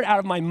scared out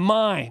of my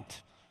mind.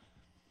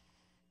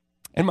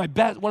 And one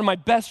of my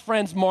best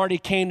friends, Marty,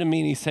 came to me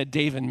and he said,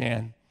 David,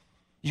 man,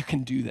 you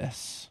can do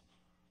this.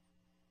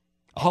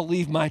 I'll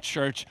leave my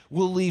church,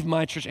 we'll leave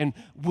my church, and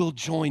we'll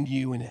join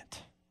you in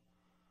it.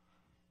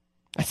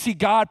 I see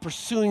God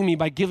pursuing me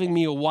by giving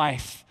me a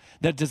wife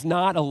that does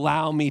not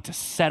allow me to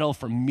settle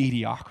for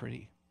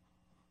mediocrity.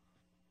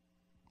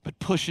 but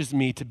pushes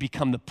me to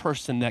become the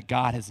person that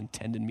God has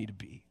intended me to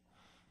be.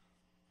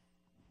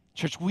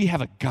 Church, we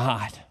have a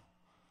God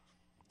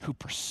who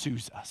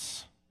pursues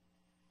us.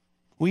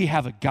 We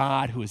have a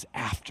God who is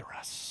after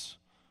us.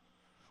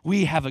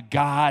 We have a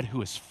God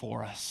who is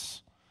for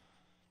us.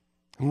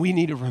 And we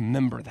need to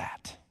remember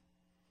that.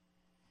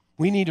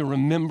 We need to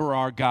remember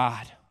our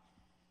God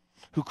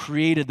who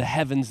created the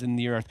heavens and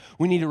the earth.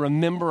 We need to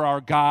remember our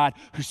God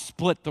who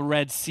split the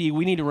Red Sea.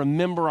 We need to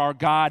remember our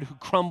God who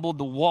crumbled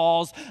the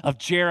walls of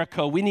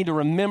Jericho. We need to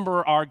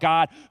remember our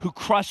God who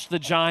crushed the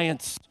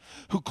giants,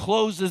 who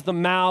closes the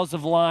mouths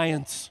of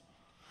lions,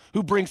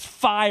 who brings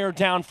fire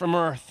down from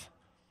earth.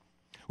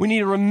 We need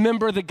to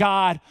remember the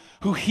God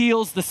who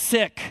heals the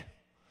sick,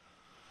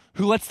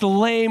 who lets the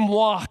lame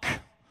walk,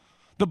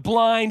 the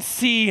blind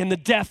see, and the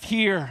deaf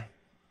hear.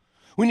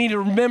 We need to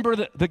remember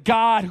the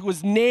God who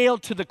was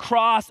nailed to the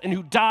cross and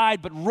who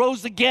died but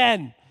rose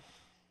again,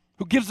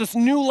 who gives us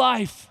new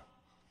life.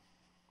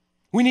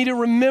 We need to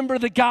remember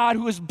the God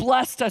who has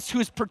blessed us, who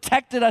has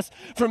protected us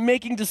from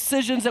making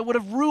decisions that would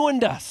have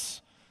ruined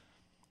us,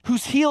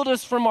 who's healed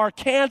us from our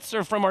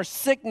cancer, from our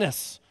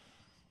sickness,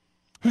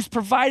 who's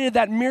provided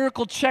that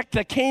miracle check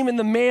that came in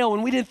the mail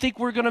when we didn't think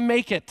we were going to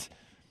make it,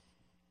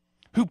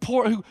 who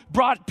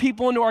brought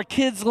people into our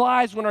kids'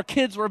 lives when our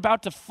kids were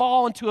about to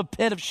fall into a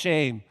pit of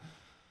shame.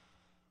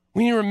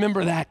 We need to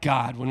remember that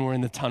God when we're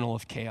in the tunnel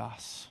of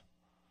chaos.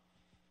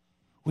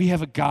 We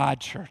have a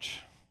God, church,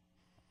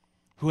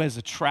 who has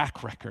a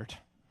track record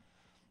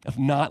of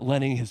not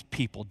letting his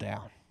people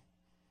down.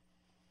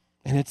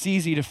 And it's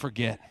easy to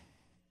forget,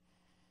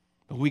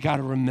 but we got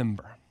to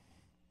remember.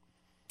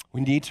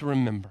 We need to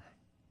remember.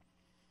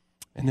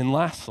 And then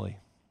lastly,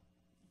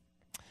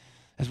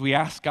 as we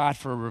ask God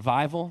for a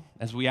revival,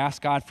 as we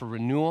ask God for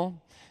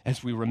renewal,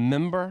 as we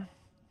remember,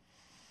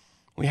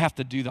 we have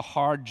to do the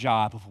hard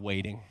job of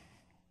waiting.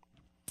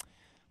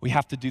 We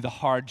have to do the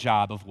hard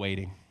job of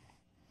waiting.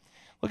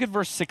 Look at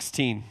verse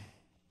 16.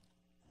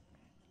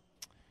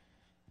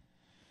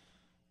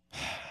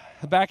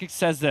 Habakkuk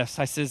says this.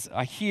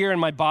 I hear and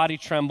my body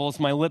trembles,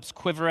 my lips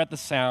quiver at the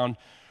sound,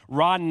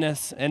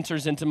 rottenness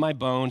enters into my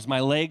bones, my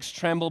legs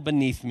tremble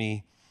beneath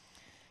me.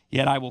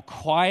 Yet I will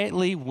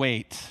quietly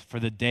wait for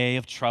the day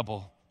of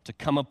trouble to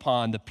come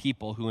upon the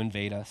people who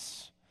invade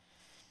us.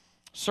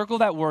 Circle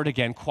that word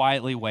again,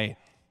 quietly wait.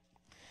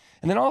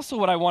 And then also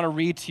what I want to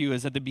read to you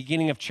is at the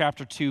beginning of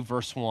chapter 2,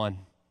 verse 1.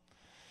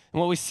 And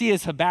what we see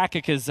is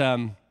Habakkuk is,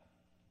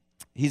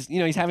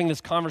 he's having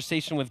this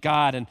conversation with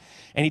God, and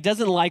he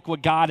doesn't like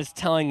what God is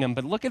telling him.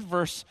 But look at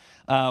verse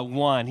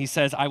 1. He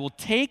says, I will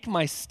take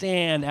my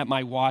stand at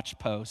my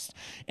watchpost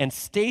and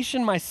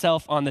station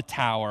myself on the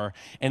tower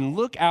and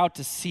look out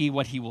to see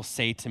what he will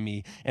say to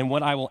me and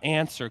what I will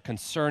answer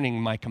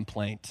concerning my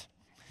complaint.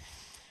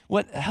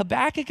 What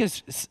Habakkuk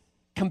is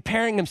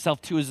comparing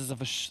himself to is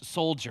of a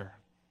soldier.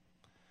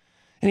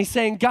 And he's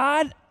saying,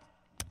 God,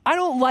 I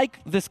don't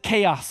like this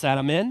chaos that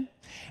I'm in,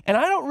 and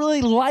I don't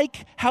really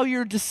like how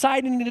you're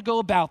deciding to go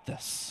about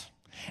this.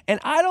 And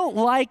I don't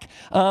like,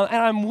 and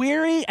I'm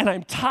weary, and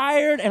I'm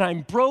tired, and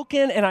I'm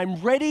broken, and I'm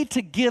ready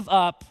to give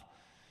up.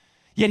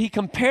 Yet he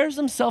compares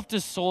himself to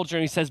a soldier,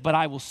 and he says, but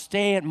I will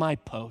stay at my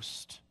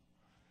post.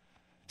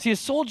 See, a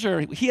soldier,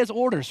 he has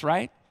orders,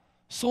 right?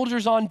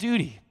 Soldier's on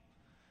duty.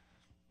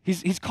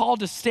 He's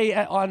called to stay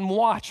on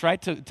watch, right?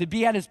 To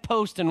be at his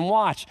post and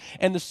watch.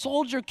 And the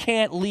soldier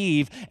can't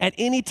leave at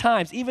any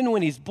times, even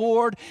when he's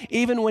bored,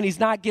 even when he's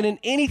not getting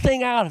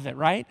anything out of it,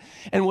 right?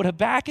 And what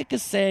Habakkuk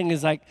is saying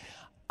is like,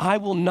 I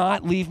will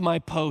not leave my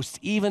post,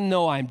 even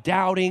though I'm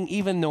doubting,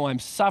 even though I'm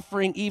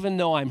suffering, even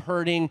though I'm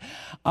hurting.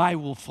 I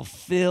will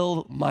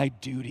fulfill my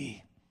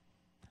duty.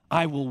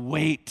 I will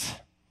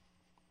wait.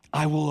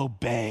 I will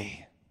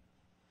obey.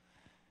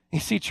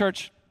 You see,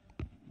 church,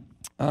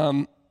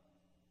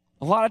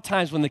 a lot of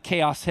times when the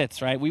chaos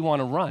hits, right, we want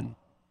to run.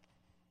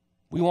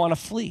 We want to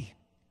flee.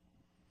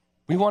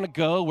 We want to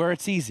go where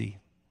it's easy.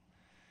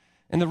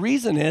 And the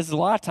reason is, a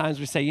lot of times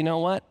we say, you know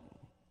what?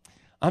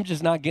 I'm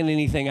just not getting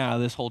anything out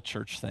of this whole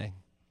church thing.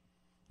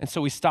 And so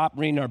we stop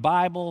reading our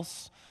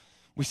Bibles.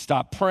 We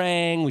stop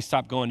praying. We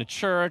stop going to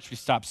church. We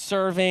stop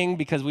serving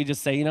because we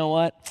just say, you know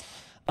what?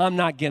 I'm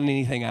not getting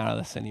anything out of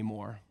this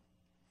anymore.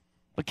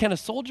 But can a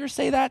soldier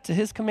say that to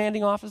his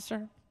commanding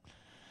officer?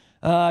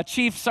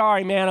 Chief,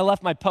 sorry, man, I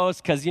left my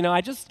post because, I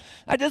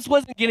just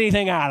wasn't getting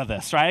anything out of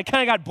this, right? It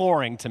kind of got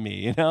boring to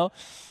me, And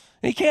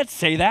he can't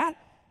say that.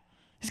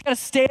 He's got to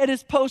stay at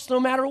his post no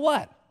matter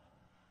what.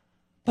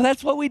 But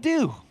that's what we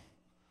do.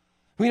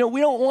 We don't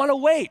want to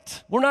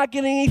wait. We're not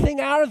getting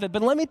anything out of it.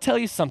 But let me tell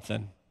you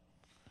something.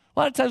 A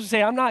lot of times we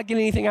say, I'm not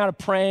getting anything out of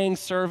praying,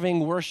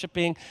 serving,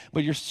 worshiping,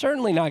 but you're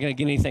certainly not going to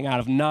get anything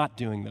out of not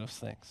doing those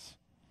things.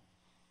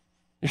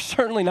 You're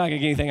certainly not going to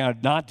get anything out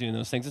of not doing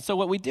those things. And so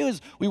what we do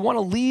is we want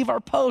to leave our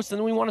post and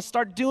then we want to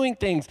start doing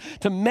things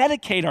to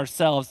medicate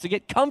ourselves, to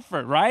get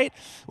comfort, right?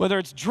 Whether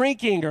it's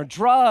drinking or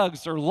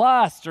drugs or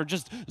lust or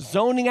just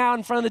zoning out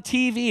in front of the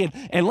TV.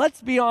 And let's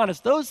be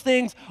honest, those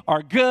things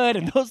are good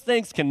and those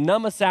things can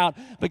numb us out.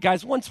 But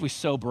guys, once we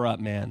sober up,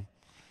 man,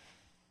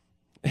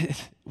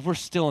 we're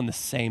still in the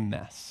same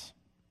mess,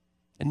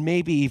 and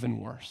maybe even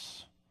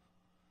worse.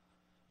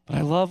 But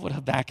I love what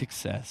Habakkuk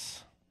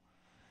says,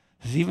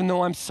 is even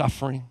though I'm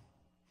suffering,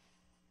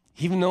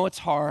 even though it's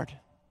hard,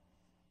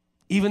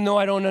 even though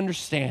I don't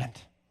understand,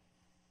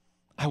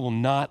 I will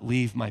not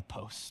leave my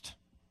post.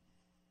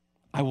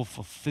 I will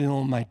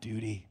fulfill my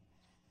duty.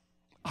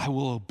 I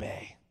will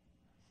obey.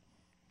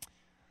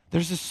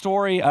 There's a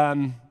story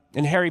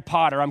in Harry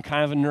Potter. I'm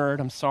kind of a nerd,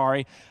 I'm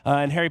sorry.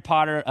 In Harry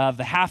Potter, of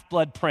the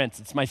Half-Blood Prince.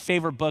 It's my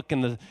favorite book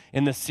in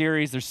the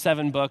series. There's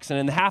 7 books. And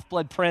in the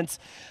Half-Blood Prince,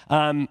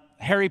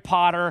 Harry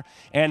Potter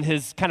and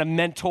his kind of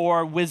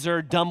mentor,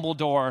 wizard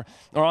Dumbledore,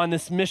 are on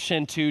this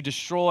mission to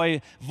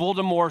destroy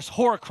Voldemort's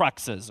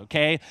Horcruxes,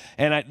 okay?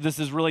 And this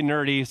is really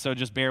nerdy, so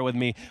just bear with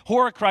me.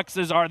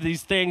 Horcruxes are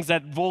these things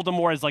that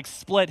Voldemort has like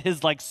split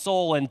his like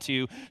soul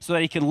into so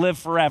that he can live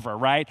forever,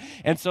 right?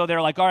 And so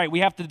they're like, all right, we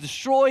have to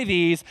destroy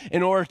these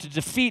in order to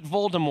defeat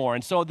Voldemort.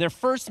 And so their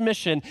first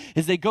mission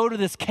is they go to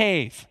this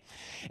cave.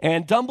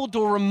 And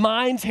Dumbledore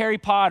reminds Harry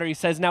Potter, he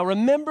says, now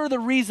remember the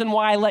reason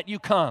why I let you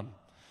come.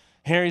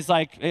 Harry's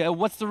like,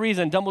 what's the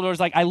reason? Dumbledore's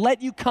like, I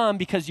let you come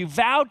because you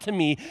vowed to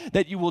me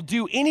that you will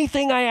do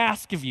anything I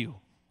ask of you,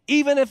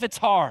 even if it's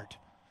hard,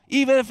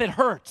 even if it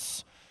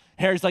hurts.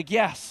 Harry's like,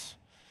 yes.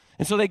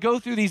 And so they go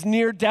through these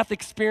near-death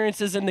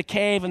experiences in the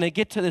cave, and they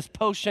get to this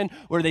potion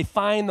where they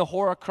find the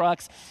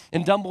Horcrux,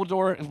 and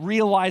Dumbledore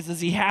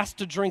realizes he has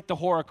to drink the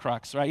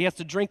Horcrux, right? He has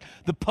to drink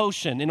the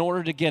potion in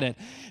order to get it.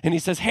 And he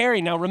says, Harry,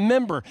 now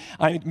remember,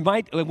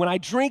 when I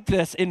drink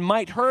this, it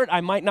might hurt,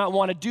 I might not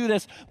want to do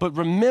this, but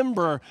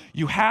remember,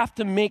 you have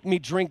to make me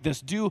drink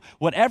this. Do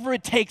whatever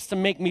it takes to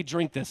make me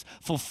drink this.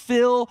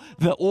 Fulfill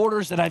the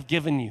orders that I've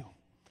given you.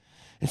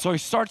 And so he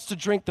starts to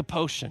drink the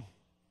potion.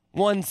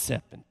 1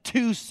 sip and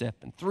 2 sip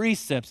and 3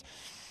 sips.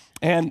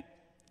 And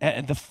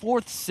at the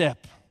 4th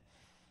sip,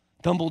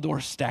 Dumbledore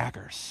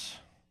staggers.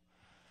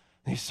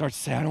 And he starts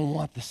to say, I don't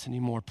want this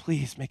anymore.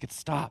 Please make it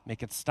stop,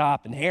 make it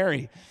stop. And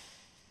Harry,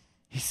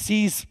 he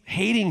sees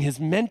hating his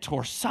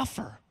mentor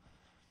suffer.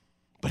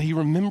 But he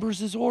remembers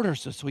his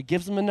orders, so he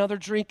gives him another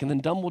drink, and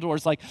then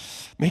Dumbledore's like,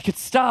 make it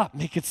stop,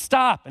 make it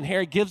stop. And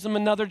Harry gives him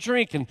another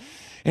drink, and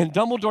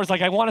Dumbledore's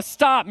like, I want to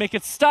stop, make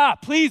it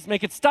stop, please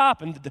make it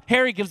stop. And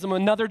Harry gives him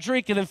another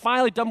drink, and then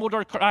finally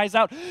Dumbledore cries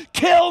out,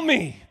 kill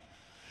me,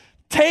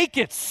 take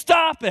it,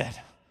 stop it.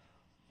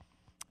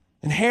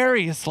 And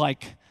Harry is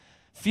like,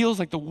 feels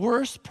like the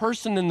worst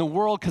person in the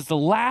world because the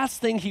last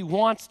thing he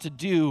wants to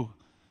do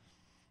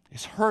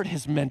is hurt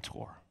his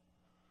mentor.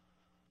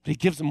 But he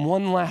gives him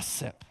one last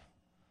sip.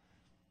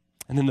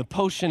 And then the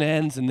potion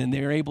ends, and then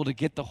they're able to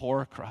get the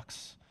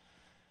Horcrux.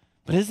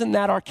 But isn't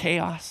that our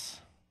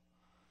chaos?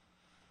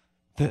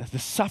 The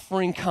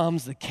suffering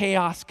comes, the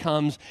chaos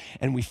comes,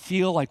 and we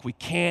feel like we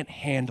can't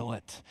handle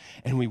it,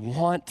 and we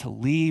want to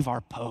leave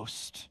our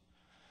post.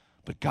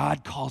 But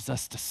God calls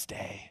us to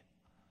stay.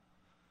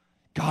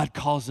 God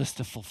calls us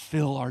to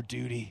fulfill our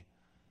duty.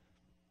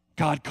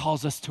 God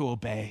calls us to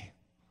obey.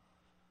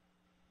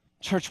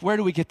 Church, where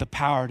do we get the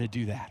power to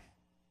do that?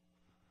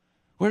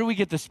 Where do we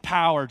get this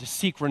power to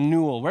seek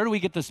renewal? Where do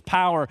we get this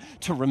power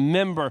to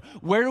remember?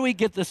 Where do we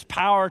get this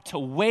power to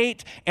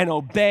wait and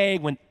obey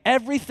when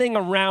everything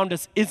around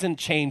us isn't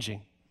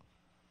changing?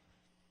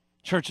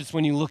 Church, it's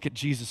when you look at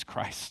Jesus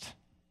Christ.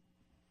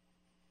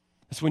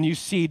 It's when you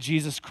see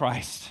Jesus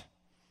Christ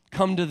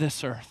come to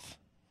this earth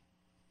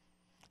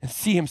and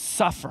see him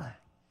suffer.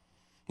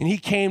 And he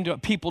came to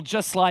people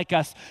just like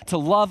us to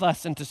love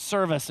us and to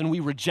serve us, and we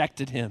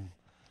rejected him.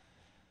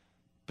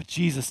 But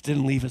Jesus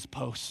didn't leave his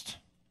post.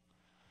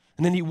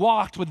 And then he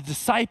walked with the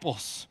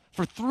disciples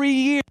for 3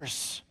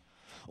 years,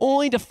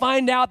 only to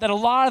find out that a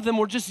lot of them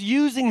were just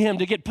using him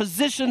to get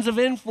positions of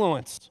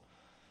influence,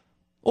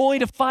 only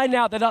to find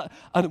out that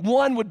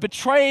one would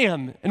betray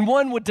him and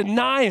one would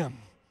deny him.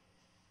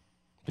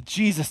 But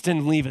Jesus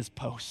didn't leave his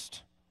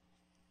post.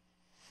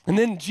 And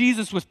then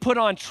Jesus was put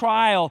on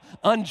trial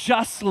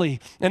unjustly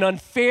and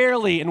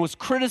unfairly and was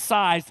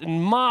criticized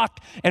and mocked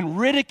and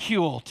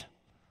ridiculed.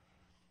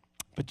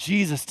 But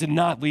Jesus did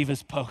not leave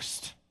his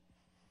post.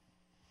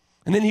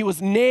 And then he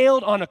was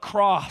nailed on a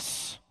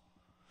cross,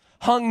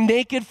 hung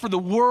naked for the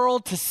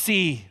world to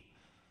see.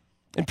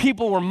 And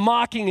people were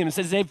mocking him and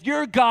says, if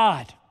you're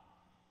God,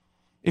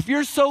 if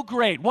you're so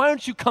great, why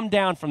don't you come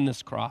down from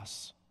this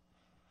cross?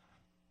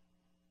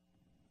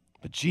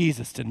 But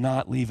Jesus did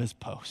not leave his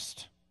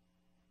post.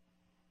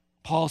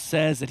 Paul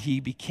says that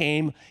he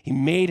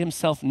made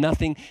himself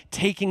nothing,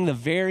 taking the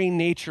very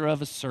nature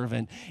of a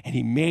servant, and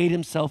he made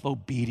himself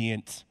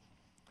obedient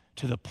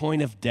to the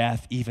point of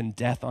death, even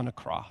death on a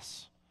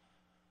cross.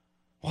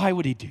 Why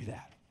would he do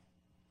that?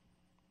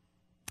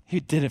 He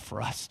did it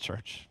for us,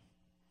 church.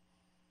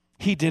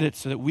 He did it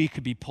so that we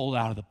could be pulled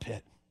out of the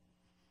pit.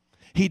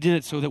 He did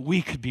it so that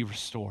we could be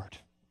restored,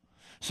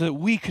 so that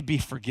we could be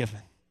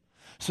forgiven,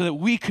 so that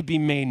we could be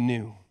made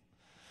new,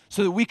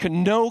 so that we could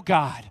know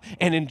God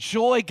and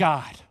enjoy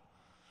God,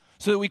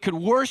 so that we could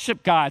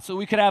worship God, so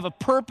we could have a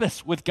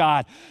purpose with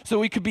God, so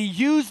we could be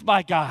used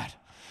by God,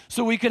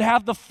 so we could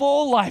have the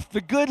full life, the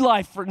good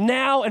life for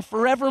now and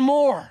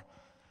forevermore.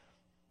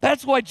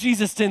 That's why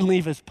Jesus didn't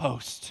leave his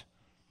post.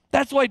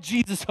 That's why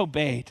Jesus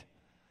obeyed.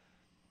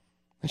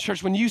 And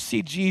church, when you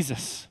see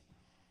Jesus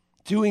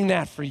doing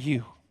that for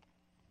you,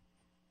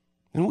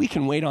 then we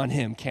can wait on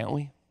him, can't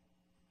we?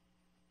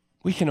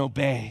 We can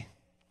obey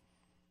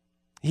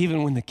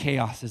even when the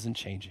chaos isn't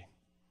changing.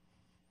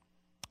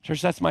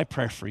 Church, that's my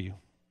prayer for you.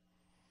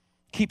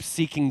 Keep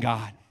seeking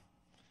God.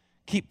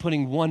 Keep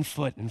putting one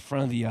foot in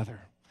front of the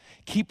other.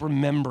 Keep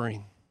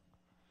remembering,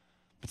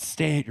 but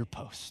stay at your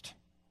post.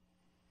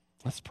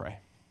 Let's pray.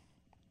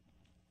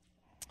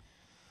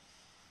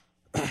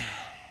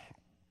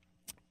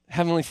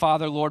 Heavenly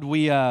Father, Lord,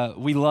 we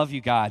love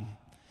you, God,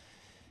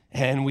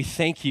 and we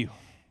thank you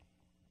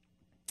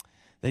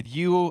that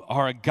you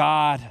are a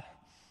God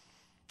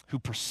who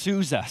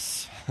pursues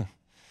us,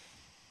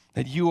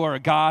 that you are a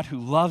God who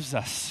loves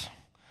us,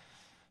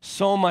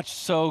 so much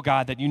so,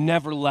 God, that you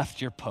never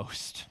left your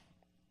post,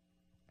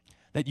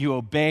 that you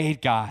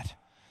obeyed, God,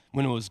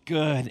 when it was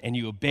good, and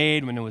you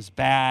obeyed when it was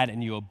bad,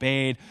 and you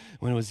obeyed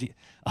when it was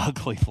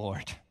ugly,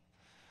 Lord,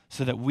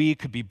 so that we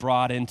could be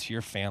brought into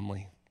your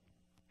family.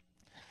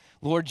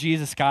 Lord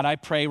Jesus, God, I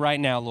pray right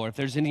now, Lord, if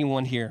there's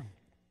anyone here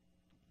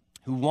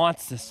who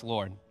wants this,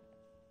 Lord,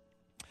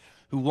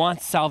 who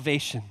wants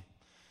salvation,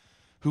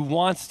 who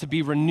wants to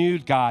be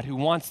renewed, God, who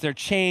wants their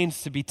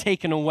chains to be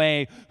taken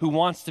away, who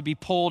wants to be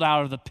pulled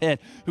out of the pit,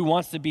 who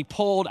wants to be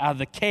pulled out of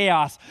the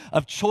chaos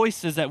of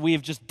choices that we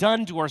have just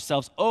done to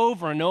ourselves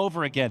over and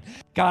over again.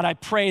 God, I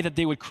pray that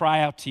they would cry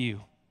out to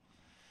you.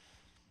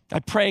 I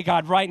pray,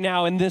 God, right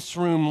now in this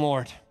room,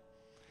 Lord,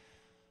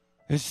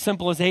 as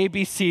simple as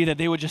ABC, that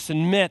they would just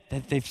admit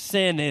that they've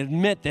sinned, they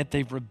admit that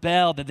they've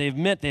rebelled, that they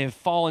admit they have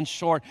fallen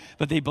short,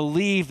 but they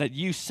believe that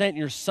you sent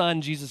your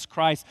son, Jesus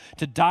Christ,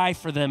 to die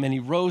for them, and he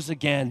rose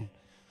again,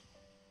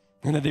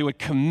 and that they would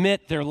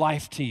commit their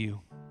life to you.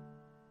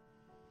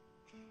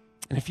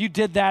 And if you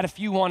did that, if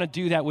you want to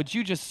do that, would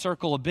you just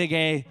circle a big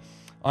A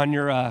on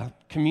your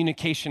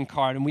communication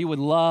card, and we would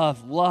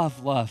love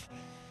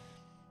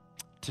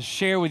to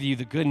share with you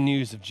the good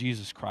news of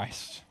Jesus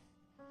Christ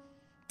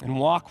and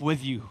walk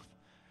with you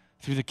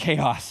through the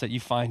chaos that you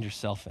find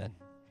yourself in.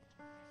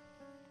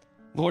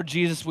 Lord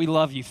Jesus, we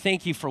love you.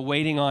 Thank you for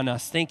waiting on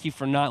us. Thank you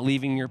for not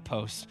leaving your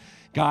post.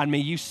 God, may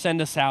you send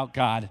us out,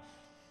 God,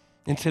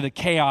 into the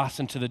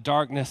chaos, into the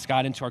darkness,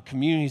 God, into our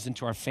communities,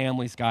 into our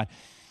families, God.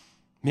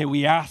 May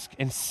we ask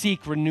and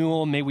seek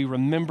renewal. May we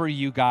remember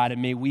you, God,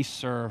 and may we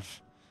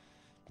serve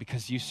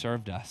because you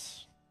served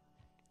us.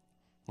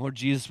 Lord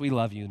Jesus, we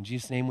love you. In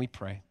Jesus' name we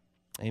pray.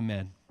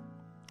 Amen.